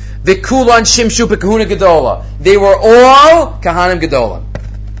 boys. Vikulan Shimshu Pekahuna Gedola. They were all Kahanim Gedolim.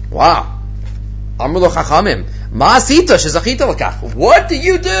 Wow. Amrlo Chachamim. Ma'asita shezachita l'kach. What do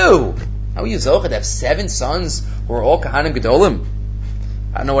you do? How are you zocha to have 7 sons who are all Kahanim Gedolim?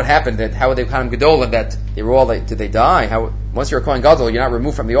 I don't know what happened. How were they Kahanim Gedolim? That they were all did they die? Once you're a Kohen Gadol, you're not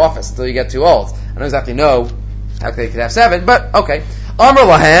removed from the office until you get too old. I don't exactly know how they could have 7, but okay. Amr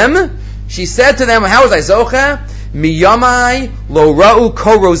lahem. She said to them, "How was I zocha? Miyamai lo ra'u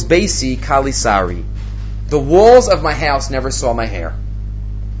koros beisi kalisari. The walls of my house never saw my hair."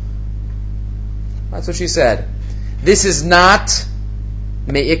 That's what she said. This is not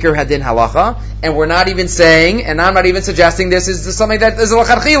me'ikr hadin halacha, and we're not even saying, and I'm not even suggesting this is something that is a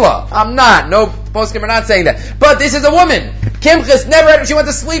l'chadchila. I'm not. No poskim are not saying that. But this is a woman. Kimchis never. She went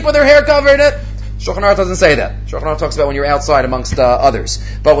to sleep with her hair covered. Shulchan Aruch doesn't say that. Shulchan Aruch talks about when you're outside amongst others.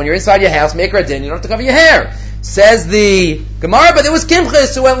 But when you're inside your house, me'ikr hadin, you don't have to cover your hair. Says the Gemara, but it was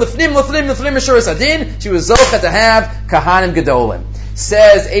Kimchis who went lifnim mishuras hadin. She was zocha to have kahanim gedolim.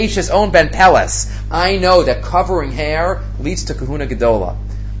 Says Aisha's own Ben Peles, I know that covering hair leads to kahuna gedola.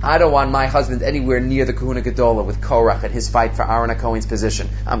 I don't want my husband anywhere near the kahuna gedola with Korach at his fight for Aaron HaKohen's position.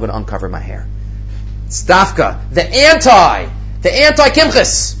 I'm going to uncover my hair. Stavka, the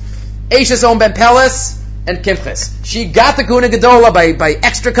anti-Kimchis. Aisha's own Ben Peles and Kimchis. She got the kahuna gedola by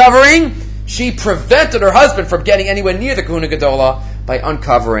extra covering. She prevented her husband from getting anywhere near the kahuna gedola by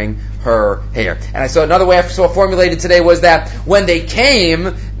uncovering her hair. And I saw another way I saw formulated today was that when they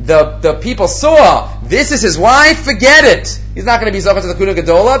came, the people saw, this is his wife, forget it. He's not going to be Zochar to the Kuna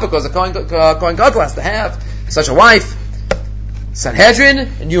Gedola because the Kohen Gadol has to have such a wife. Sanhedrin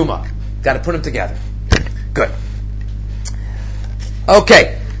and Yuma. Got to put them together. Good.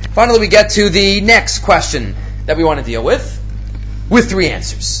 Okay. Finally, we get to the next question that we want to deal with 3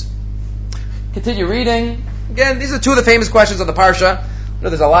 answers. Continue reading. Again, these are 2 of the famous questions of the Parsha. I know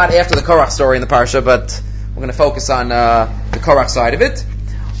there's a lot after the Korach story in the Parsha, but we're going to focus on the Korach side of it.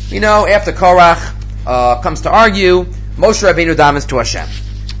 After Korach comes to argue, Moshe Rabbeinu davens to Hashem.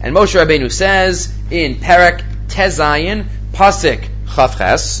 And Moshe Rabbeinu says in Perek Tezayin, Pasik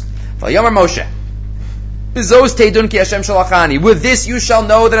Chavches, Vayomer Moshe, Bizos teidun ki Hashem shalachani. With this you shall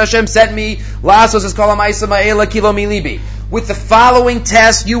know that Hashem sent me. Lasos es kol ha'ma'isa ma'ela kilo milibi. With the following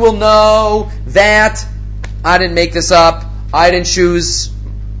test, you will know that I didn't make this up. I didn't choose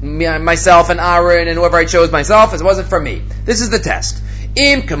myself and Aaron and whoever I chose myself. It wasn't from me. This is the test.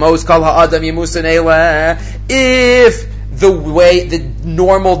 Im kamos kol ha'adam yimusan eila. If the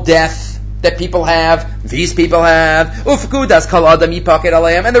normal death that people have, these people have, ufkudas kol adam yipaket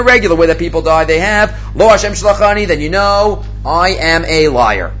alayim, and the regular way that people die, they have, lo Hashem shlachani, then you know, I am a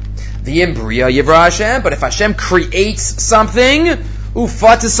liar. The imbria yivra Hashem, but if Hashem creates something,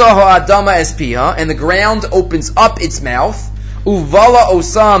 ufatisaho adama espiha, and the ground opens up its mouth, uvala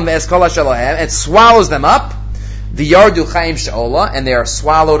osam eskola shalahem, and swallows them up, v'yardu chaim she'ola, and they are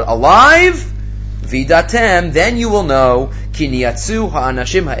swallowed alive, vidatem, then you will know, ki niyatzu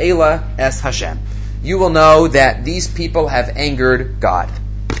ha'anashim ha'ela es Hashem. You will know that these people have angered God.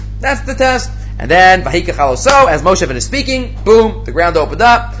 That's the test. And then, v'hikach so, as Moshe is speaking, boom, the ground opened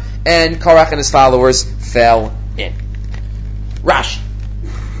up, and Korach and his followers fell in. Rashi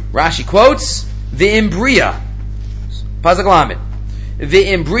quotes, V'imbria, Pasuk Lamed,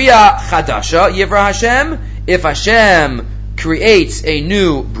 V'imbria chadasha yivra Hashem, if Hashem creates a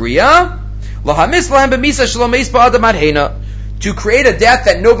new bria, to create a death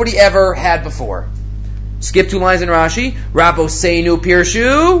that nobody ever had before. Skip 2 lines in Rashi. Raboseinu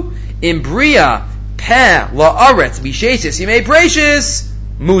pirshu imbria peh la'aretz bishesis yimei precious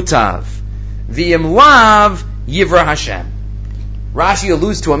mutav v'im lav yivra Hashem. Rashi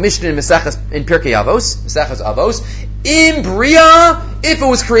alludes to a Mishnah in Pirkei Avos. Imbria, if it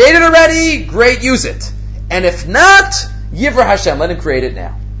was created already, great, use it. And if not, yivra Hashem, let him create it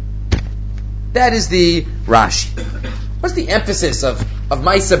now. That is the Rashi. What's the emphasis of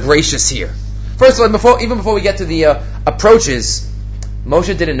Maisa Brachus here? First of all, even before we get to the approaches,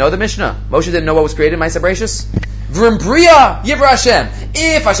 Moshe didn't know the Mishnah. Moshe didn't know what was created in Maisa Brachus. V'rimbria yivra Hashem.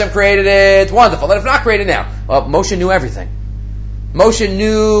 If Hashem created it, wonderful. Let if not created now. Well, Moshe knew everything. Moshe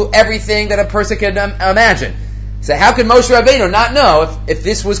knew everything that a person could imagine. So how could Moshe Rabbeinu not know if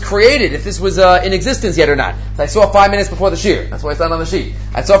this was created, if this was in existence yet or not? So I saw 5 minutes before the shir. That's why it's not on the sheet.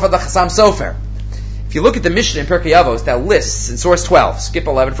 I saw for the Chassam Sofer. If you look at the Mishnah in Pirkei Avos that lists in source 12, skip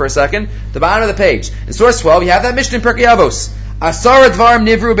 11 for a second, the bottom of the page. In source 12, you have that Mishnah in Pirkei Avos. Asara dvarim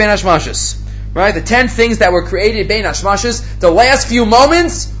nivru ben hashmashas. Right? The 10 things that were created ben hashmashas, the last few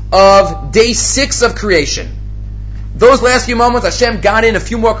moments of day 6 of creation. Those last few moments, Hashem got in a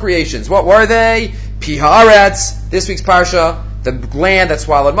few more creations. What were they? Pi haaretz, this week's parsha, the land that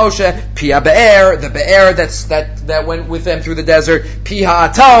swallowed Moshe. Pi ha'be'er, the be'er that went with them through the desert. Pi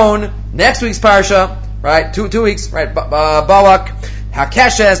ha'aton, next week's parsha, right? Two weeks, right? Balak,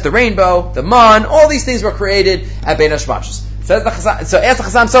 Hakeshes, the rainbow, the man. All these things were created at Bein Hashmashos. So ask the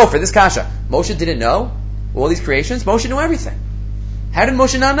Chassam Sofer, this kasha. Moshe didn't know all these creations. Moshe knew everything. How did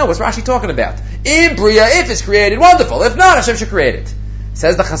Moshe not know? What's Rashi talking about? Imbria, if it's created, wonderful. If not, Hashem should create it.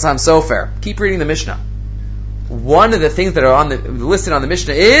 Says the Chassam Sofer. Keep reading the Mishnah. One of the things that are listed on the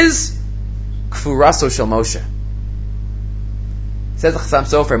Mishnah is Kfuraso Shel Moshe. Says the Chassam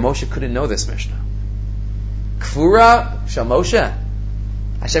Sofer, Moshe couldn't know this Mishnah. Kfura Shel Moshe.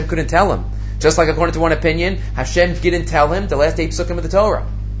 Hashem couldn't tell him. Just like according to one opinion, Hashem didn't tell him the last 8 psukim of the Torah.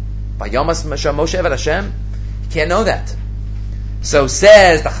 Vayomas Shel Moshe Eved Hashem. He can't know that. So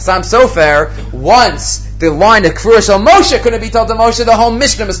says the Chassam Sofer, once the line of Kfura Shel Moshe couldn't be told to Moshe, the whole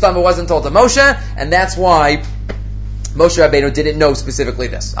Mishnah Mistama wasn't told to Moshe, and that's why Moshe Rabbeinu didn't know specifically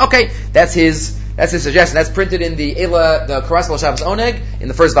this. Okay, that's his suggestion. That's printed in the Korach Shabbos Oneg in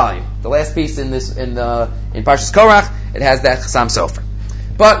the first volume. The last piece in Parshas Korach, it has that Chassam Sofer.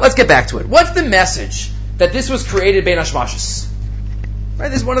 But let's get back to it. What's the message that this was created Bein Hashmashos? Right,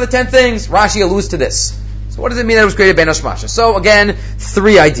 this is one of the 10 things. Rashi alludes to this. So what does it mean that it was created Bein Hashmashos? So again,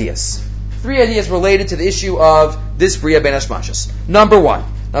 3 ideas. 3 ideas related to the issue of this Bria Bein Hashmashos. Number one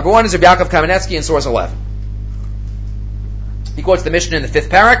is Rabbi Yaakov Kamenetsky in source 11. He quotes the Mishnah in the 5th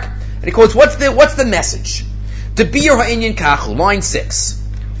parak. And he quotes, what's the message? To be your ha'inyan kachu, line 6.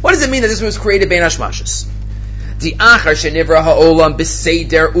 What does it mean that this was created bein hashmashos? The achar shenivra ha'olam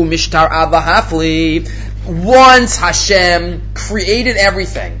b'seder u'mishtar ad lahafli. Once Hashem created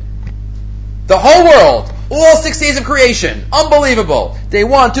everything, the whole world, all 6 days of creation, unbelievable. Day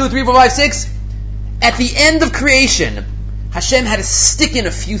 1, 2, 3, 4, 5, 6. At the end of creation, Hashem had to stick in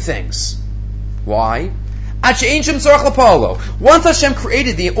a few things. Why? Once Hashem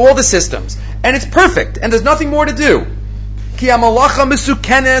created all the systems, and it's perfect, and there's nothing more to do.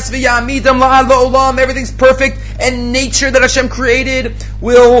 Everything's perfect, and nature that Hashem created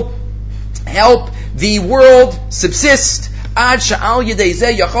will help the world subsist. The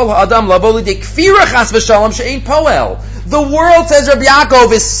world, says Rabbi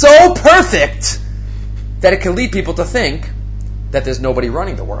Yaakov, is so perfect that it can lead people to think that there's nobody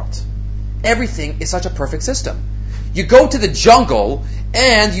running the world. Everything is such a perfect system. You go to the jungle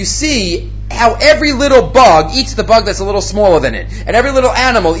and you see how every little bug eats the bug that's a little smaller than it, and every little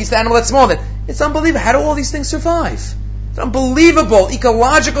animal eats the animal that's smaller than it. It's unbelievable. How do all these things survive? It's an unbelievable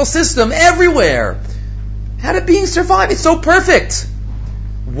ecological system everywhere. How did beings survive? It's so perfect.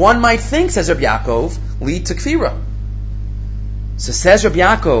 One might think, says Rabbi Yaakov, lead to kfira. So says Rabbi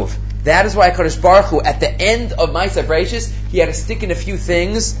Yaakov, that is why HaKadosh Baruch Hu, at the end of Ma'aseh Bereishis, he had to stick in a few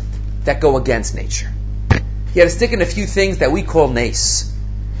things that go against nature. He had to stick in a few things that we call nace,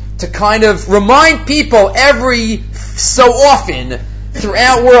 to kind of remind people every so often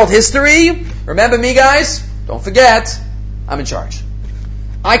throughout world history, remember me guys, don't forget, I'm in charge.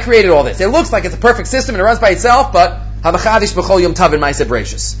 I created all this. It looks like it's a perfect system and it runs by itself, but havachadish b'chol yom tav in Ma'aseh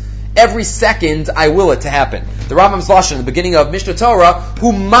Bereishis. Every second I will it to happen. The Rambam's lashon in the beginning of Mishnah Torah,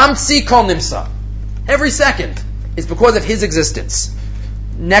 hu mamtzi kol nimsa. Every second is because of his existence.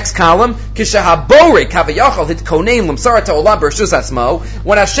 Next column, kishahabore kavayachal hit konein limsara ta'olam b'reshus atzmo.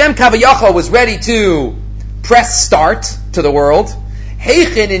 When Hashem kavayachal was ready to press start to the world, he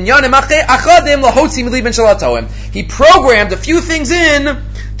programmed a few things in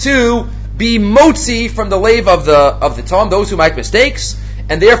to be motzi from the lave of the Tom, those who make mistakes,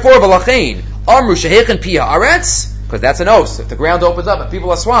 and therefore v'lachein amru shehechen pi haaretz, because that's an oath. If the ground opens up and people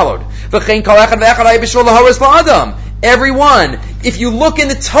are swallowed, v'chein kol echad ve'echad b'shvil lahoros la'adam. Everyone, if you look in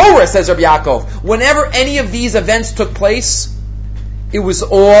the Torah, says Rabbi Yaakov, whenever any of these events took place, it's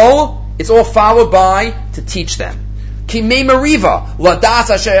all followed by to teach them. Kimei Mariva, Ladas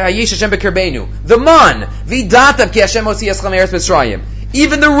Asher Hayesh Hashem B'Kirbeinu. The man, Vidatam Ki Hashem Motzi Eschem Eretz Mitzrayim.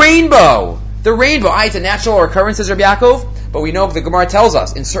 Even the rainbow, it's a natural occurrence, says Rabbi Yaakov, but we know the Gemara tells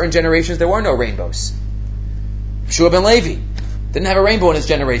us in certain generations there were no rainbows. Shua ben Levi didn't have a rainbow in his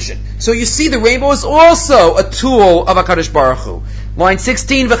generation. So you see, the rainbow is also a tool of HaKadosh Baruch Hu. Line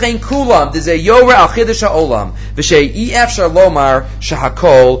 16, V'chein kulam d'zeh yoreh al chidush ha'olam v'shei efshar lomar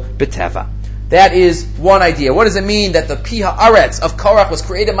shehakol b'teva. That is one idea. What does it mean that the Pi Haaretz of Korach was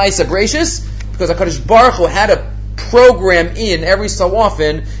created Ma'aseh Bereishis? Because HaKadosh Baruch Hu had to program in every so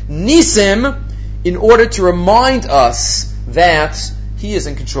often Nisim in order to remind us that He is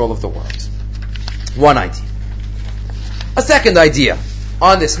in control of the world. One idea. A second idea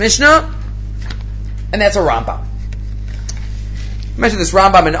on this Mishnah, and that's a Rambam. I mentioned this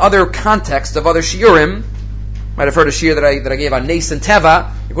Rambam in other contexts of other shiurim. Might have heard a shiur that I gave on Nes and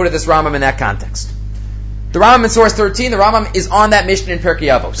Teva. You quoted this Rambam in that context. The Rambam in source 13, the Rambam is on that Mishnah in Pirkei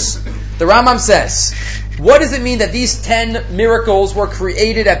Avos. The Rambam says, what does it mean that these 10 miracles were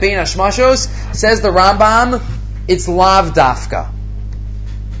created at Bein Hashmashos? Says the Rambam, it's lav dafka.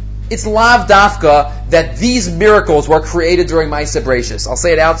 It's lav dafka that these miracles were created during Ma'aseh Bereishis. I'll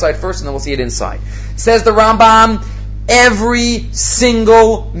say it outside first and then we'll see it inside. Says the Rambam, every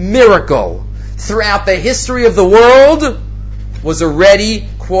single miracle throughout the history of the world was already,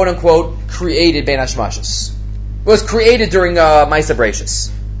 quote unquote, created Bein Hashmashos. Was created during Ma'aseh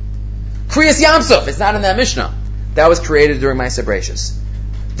Bereishis. Kriyas Yamsuf, it's not in that Mishnah. That was created during Ma'aseh Bereishis.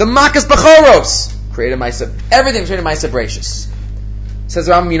 The Makas Bechoros, everything was created in Ma'aseh Bereishis. Says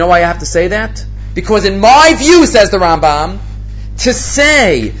the Rambam, you know why I have to say that? Because in my view, says the Rambam, to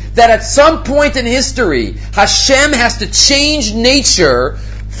say that at some point in history, Hashem has to change nature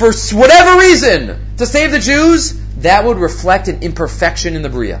for whatever reason to save the Jews, that would reflect an imperfection in the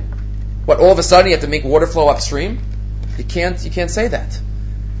Bria. What, all of a sudden you have to make water flow upstream? You can't say that.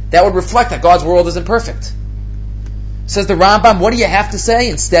 That would reflect that God's world is imperfect. Says the Rambam, what do you have to say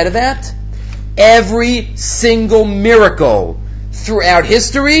instead of that? Every single miracle throughout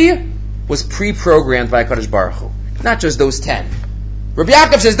history was pre-programmed by HaKadosh Baruch Hu. Not just those 10. Rabbi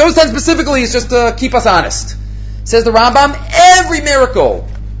Yaakov says those 10 specifically is just to keep us honest. Says the Rambam, every miracle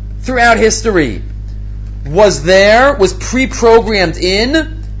throughout history was pre-programmed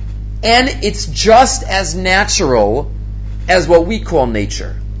in And it's just as natural as what we call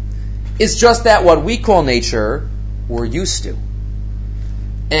nature. It's just that what we call nature, we're used to.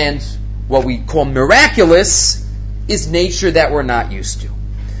 And what we call miraculous is nature that we're not used to.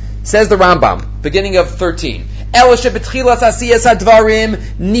 Says the Rambam, beginning of 13.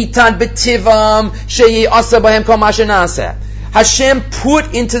 Hashem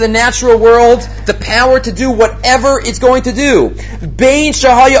put into the natural world the power to do whatever it's going to do.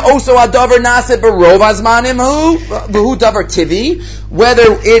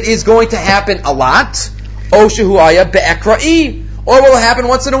 Whether it is going to happen a lot, or will it happen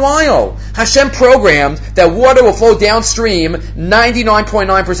once in a while. Hashem programmed that water will flow downstream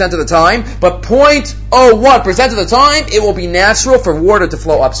 99.9% of the time, but 0.01% of the time it will be natural for water to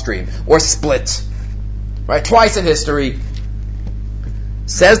flow upstream, or split. Right? Twice in history.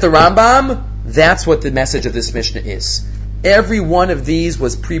 Says the Rambam, that's what the message of this Mishnah is. Every one of these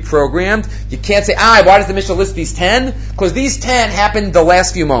was pre-programmed. You can't say, why does the Mishnah list these 10? Because these 10 happened the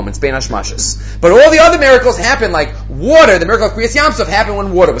last few moments, Bein Hashmashas. But all the other miracles happened, like water, the miracle of Kriyas Yamsuf happened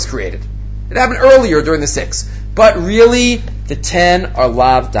when water was created. It happened earlier during the 6. But really, the 10 are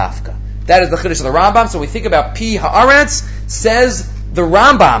Lav Dafka. That is the Chiddush of the Rambam. So when we think about Pi Haaretz, says the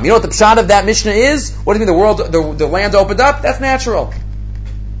Rambam. You know what the pshat of that Mishnah is? What do you mean the land opened up? That's natural.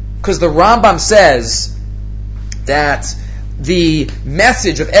 Because the Rambam says that the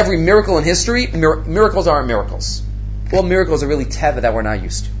message of every miracle in history, miracles aren't miracles. All miracles are really teva that we're not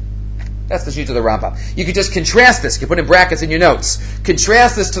used to. That's the sheet of the Rambam. You could just contrast this. You can put in brackets in your notes.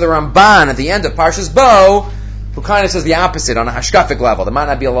 Contrast this to the Ramban at the end of Parshas Bo, who kind of says the opposite on a hashkafic level. There might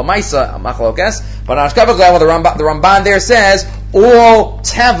not be a lamaisa, a machlokes, but on a hashkafic level, the Ramban there says all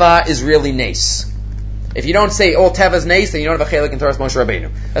teva is really nes. If you don't say all teva is nes, then you don't have a chelik in Torah's Moshe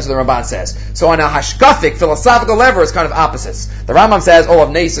Rabbeinu. That's what the Ramban says. So on a hashkafic, philosophical level, it's kind of opposites. The Rambam says all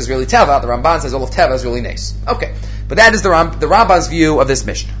of nes is really teva. The Ramban says all of teva is really nes. Okay, but that is the Ramban's view of this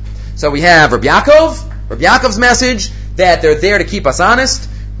Mishnah. So we have Rabbi Yaakov's message that they're there to keep us honest.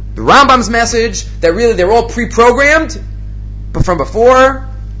 The Rambam's message that really they're all pre-programmed, but from before,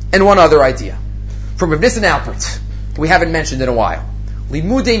 and one other idea from Rav Nissen Alpert we haven't mentioned in a while.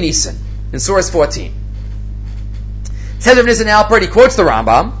 Limudei Nisan in source 14. Says Rav Nissen Alpert, he quotes the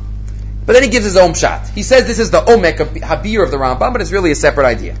Rambam, but then he gives his own pshat. He says this is the omek habir of the Rambam, but it's really a separate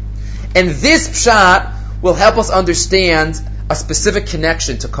idea. And this pshat will help us understand a specific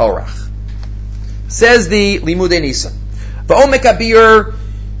connection to Korach. Says the Limudei Nisan, v'omek habir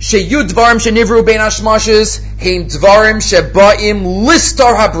sheyu dvarim shenivru bein hashmashes heim dvarim shebaim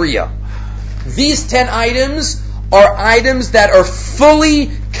listar habriya. These 10 items are items that are fully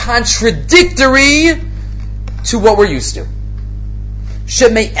contradictory to what we're used to. Because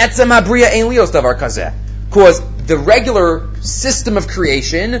the regular system of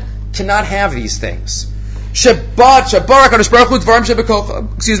creation cannot have these things. They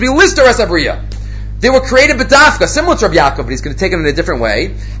were created b'dafka, similar to Rabbi Yaakov, but he's going to take it in a different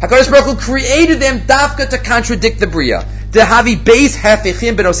way. HaKadosh Baruch Hu created them dafka to contradict the bria.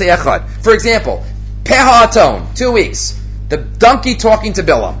 For example, Peha Aton, 2 weeks. The donkey talking to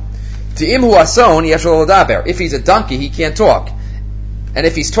Bilam. If he's a donkey, he can't talk. And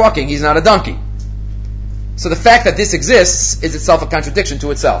if he's talking, he's not a donkey. So the fact that this exists is itself a contradiction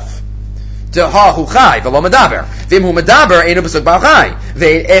to itself. How could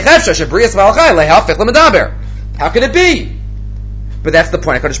it be? But that's the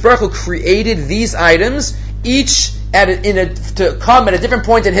point. HaKadosh Baruch Hu created these items, each to come at a different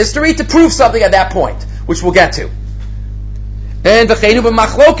point in history to prove something at that point, which we'll get to. And the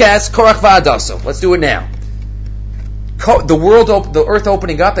Korach va'adaso. Let's do it now. The earth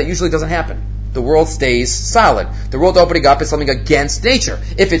opening up, that usually doesn't happen. The world stays solid. The world opening up is something against nature.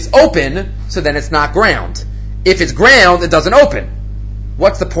 If it's open, so then it's not ground. If it's ground, it doesn't open.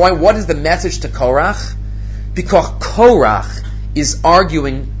 What's the point? What is the message to Korach? Because Korach is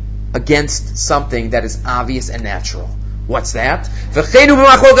arguing against something that is obvious and natural. What's that? Shi'er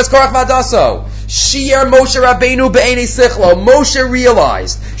Moshe Rabbeinu be'enei sichlo. Moshe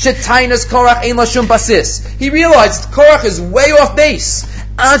realized shetainas Korach ein la shum basis. He realized Korach is way off base.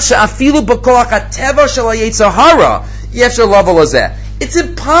 Ad she'afilu b'koach hateva shel hayetzer hara yefshar lavo lazeh. It's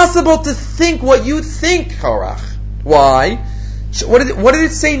impossible to think what you think, Korach. Why? What did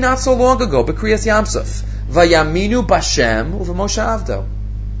it say not so long ago? B'kriyas Yamsuf. Vayaminu b'Hashem u'v'Moshe avdo.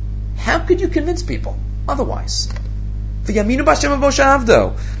 How could you convince people otherwise? V'yaminu b'Hashem u'v'Moshe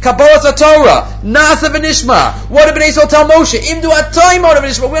avdo. Kabbalas HaTorah. Nasa v'nishma. What did Bnei Yisrael tell Moshe? Imdu atayim od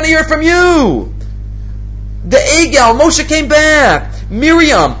v'nishma. We're going to hear it from you. The Egel. Moshe came back.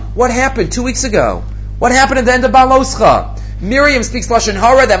 Miriam. What happened 2 weeks ago? What happened at the end of Baloscha? Miriam speaks Lashon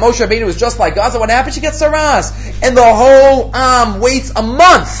Hara that Moshe Rabbeinu was just like God. So what happens? She gets saras. And the whole waits a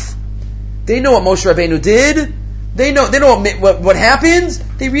month. They know what Moshe Rabbeinu did. They know what happened.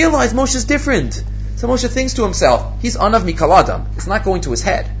 They realize Moshe's different. So Moshe thinks to himself, he's anav mikal adam. It's not going to his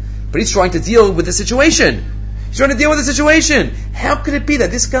head. But he's trying to deal with the situation. He's trying to deal with the situation. How could it be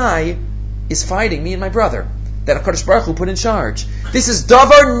that this guy is fighting me and my brother that HaKadosh Baruch Hu put in charge? This is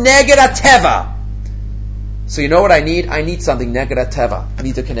davar neged ateva. So you know what I need? I need something neged ateva. I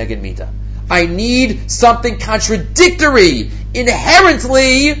need the keneged mita. I need something contradictory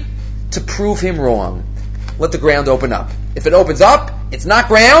inherently to prove him wrong. Let the ground open up. If it opens up, it's not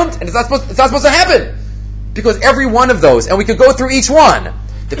ground, and it's not supposed to happen. Because every one of those, and we could go through each one.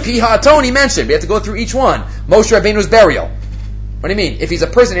 The Piha Aton he mentioned, we have to go through each one. Moshe Rabbeinu's burial. What do you mean? If he's a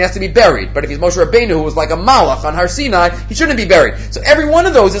person, he has to be buried. But if he's Moshe Rabbeinu, who was like a malach on Har Sinai, he shouldn't be buried. So every one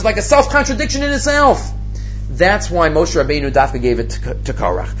of those is like a self-contradiction in itself. That's why Moshe Rabbeinu Dafka gave it to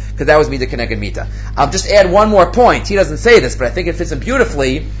Korach, because that was Mida Keneged Mita. I'll just add one more point. He doesn't say this, but I think it fits in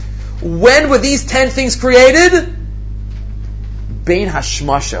beautifully. When were these 10 things created? Bein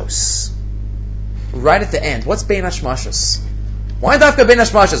Hashmashos. Right at the end. What's Bein Hashmashos? Why Dafka Bein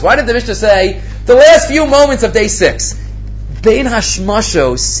Hashmashos? Why did the Mishnah say the last few moments of day 6? Bein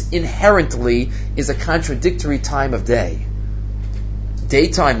Hashmashos inherently is a contradictory time of day.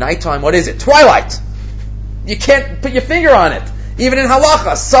 Daytime, nighttime, what is it? Twilight. You can't put your finger on it. Even in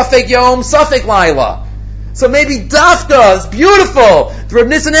halacha, Safek Yom, Safek Laila. So maybe Dafka is beautiful. The Reb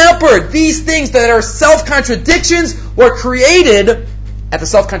Nissen Alpert, these things that are self-contradictions were created at the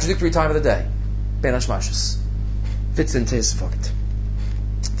self-contradictory time of the day. Ben Hashmashos. Fits into his foot.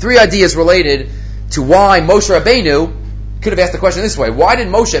 3 ideas related to why Moshe Rabbeinu could have asked the question this way. Why did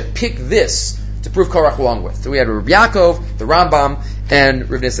Moshe pick this to prove Korach along with? So we had Reb Yaakov, the Rambam, and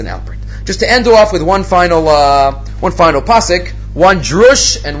Reb Nissen Alpert. Just to end off with one final pasuk, one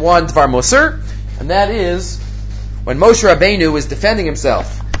drush and one dvar musar, and that is when Moshe Rabbeinu is defending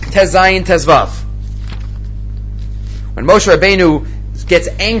himself. Tez Zayin Tez Vav. When Moshe Rabbeinu gets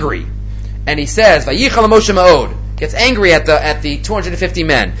angry and he says, "Vayichal Moshe Ma'od," gets angry at the 250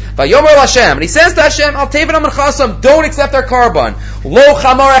 men. Vayomer Hashem, and he says to Hashem, "Al teven amachasam, don't accept their korban. Lo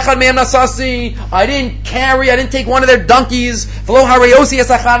chamar echad mehem nasasi, I didn't take one of their donkeys. V'lo hareyosi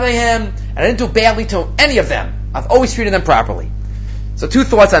esachad mehem, and I didn't do badly to any of them. I've always treated them properly." So 2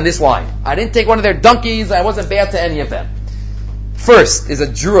 thoughts on this line. I didn't take one of their donkeys. I wasn't bad to any of them. First is a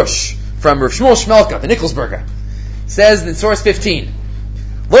drush from Rav Shmuel Shmelka, the Nickelsburger. It says in source 15,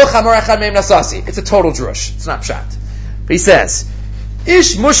 Lo chamar echad mehem nasasi. It's a total drush. It's not pshat. But he says,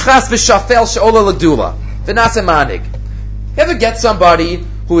 Ish mushchas v'shafel she'ola l'gdula v'nase manig. You ever get somebody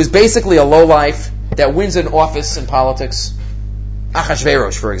who is basically a lowlife that wins an office in politics?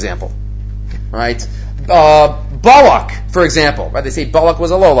 Achashverosh, for example. Right? Balak, for example. Right? They say Balak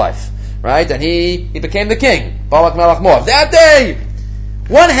was a lowlife. Right? And he became the king. Balak Melech Moab. That day!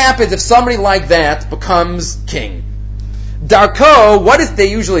 What happens if somebody like that becomes king? Darko, what does they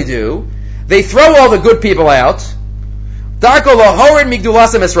usually do? They throw all the good people out. Darko lahorin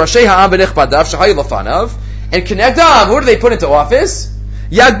migdulasem es rashei ha'am b'nichpadav shahayu lafanav. And Kenegdam, who do they put into office?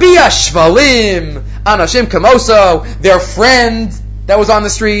 Yagbiya shvalim, anashim kamoso, their friend that was on the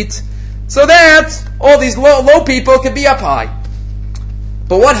street. So that all these low people can be up high.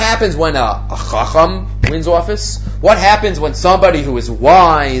 But what happens when a chacham wins office? What happens when somebody who is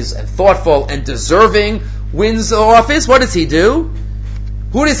wise and thoughtful and deserving wins the office? What does he do?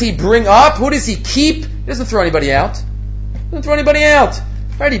 Who does he bring up? Who does he keep? He doesn't throw anybody out.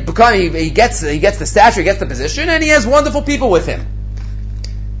 Right? He gets the stature, he gets the position, and he has wonderful people with him.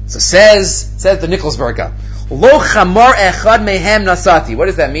 So says the Nickelsburger, Lo chamar echad mehem nasati. What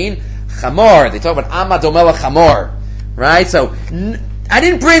does that mean? Chamar. They talk about amadomela chamar. Right? So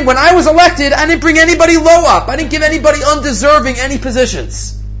when I was elected, I didn't bring anybody low up. I didn't give anybody undeserving any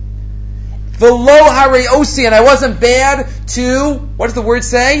positions. V'lo hareosi, and I wasn't bad to, what does the word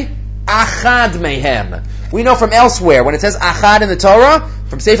say? Achad mehem. We know from elsewhere, when it says achad in the Torah,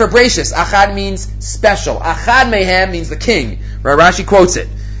 from Sefer Bereshis, achad means special. Achad mehem means the king. Right? Rashi quotes it.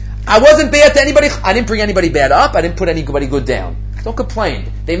 I wasn't bad to anybody, I didn't bring anybody bad up, I didn't put anybody good down. Don't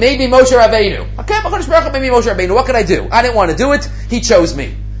complain. They made me Moshe Rabbeinu. Okay, HaKadosh Baruch Hu made me Moshe Rabbeinu. What could I do? I didn't want to do it. He chose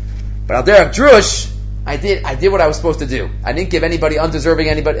me. But Al Derech Drush, I did what I was supposed to do. I didn't give anybody undeserving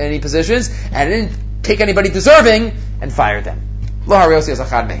any positions, and I didn't take anybody deserving and fire them. Lo hareosi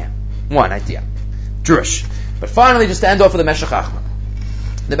achad mehem. One idea. Drush. But finally, just to end off with the Meshech Chachma.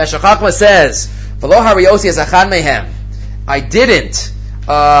 The Meshech Chachma says, V'lo hareosi achad mehem. I didn't.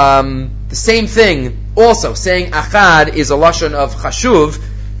 The same thing, also, saying achad is a lashon of chashuv,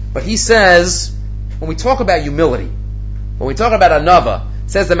 but he says, when we talk about humility, when we talk about anava,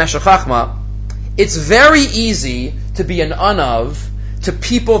 says the Meshech Chachma, it's very easy to be an anav to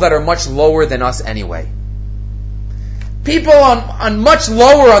people that are much lower than us anyway. People on much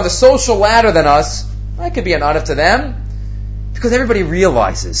lower on the social ladder than us, I could be an anav to them, because everybody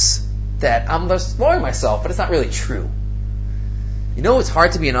realizes that I'm just lowering myself, but it's not really true. You know it's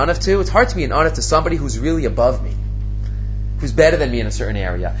hard to be an anav to? It's hard to be an anav to somebody who's really above me, who's better than me in a certain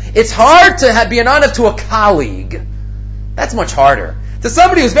area. It's hard to be an anav to a colleague. That's much harder. To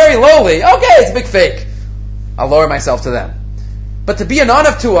somebody who's very lowly, okay, it's a big fake. I'll lower myself to them. But to be an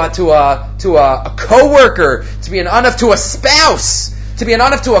anav to a coworker, to be an anav to a spouse, to be an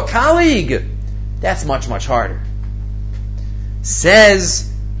anav to a colleague, that's much, much harder.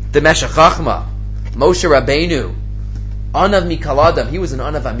 Says the Meshech Chachma, Moshe Rabbeinu, anav mikal adam, he was an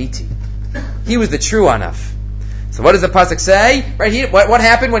anav amiti. He was the true anav. So what does the pasuk say? Right here, what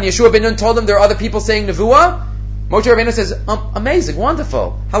happened when Yeshua ben Nun told them there are other people saying nevuah? Moshe Rabbeinu says, amazing,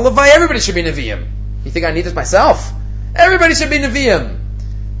 wonderful. Halavai, everybody should be neviim. You think I need this myself? Everybody should be neviim.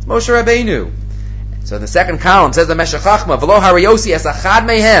 It's Moshe Rabbeinu. So the second column says the Meshech Chachma, V'lo hariyosi es achad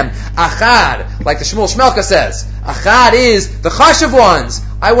mehem, achad, like the Shmuel Shmelka says, achad is the chashav ones.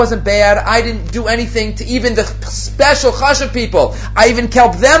 I wasn't bad, I didn't do anything to even the special chashav people. I even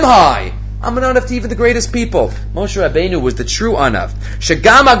kelped them high. I'm an anav to even the greatest people. Moshe Rabbeinu was the true anav.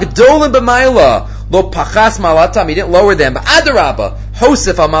 Shagam agdolim b'mayla lo pachas malatam. He didn't lower them. But adarabba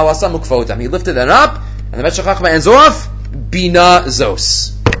hosef al malasam ukvotam. He lifted them up, and the Meshech Chachma ends off bina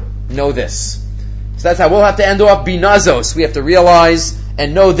zos. Know this. So that's how we'll have to end off bina zos. We have to realize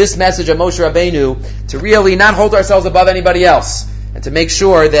and know this message of Moshe Rabbeinu to really not hold ourselves above anybody else, and to make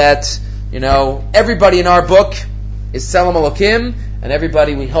sure that everybody in our book is Selam Elokim, and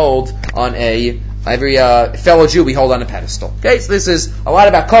everybody we hold on every fellow Jew we hold on a pedestal. Okay, so this is a lot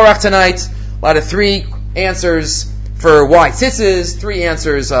about Korach tonight, a lot of 3 answers for why tzitzis, 3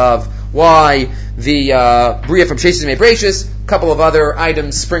 answers of why the Bria from Sheshes made Bereshis, a couple of other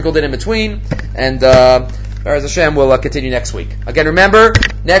items sprinkled in between, and Be'ez Hashem will continue next week. Again, remember,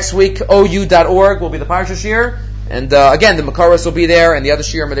 next week, ou.org will be the Parsha Shir, and again, the Makaros will be there, and the other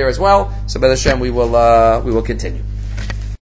Shirim are there as well, so Be'ez Hashem we will continue.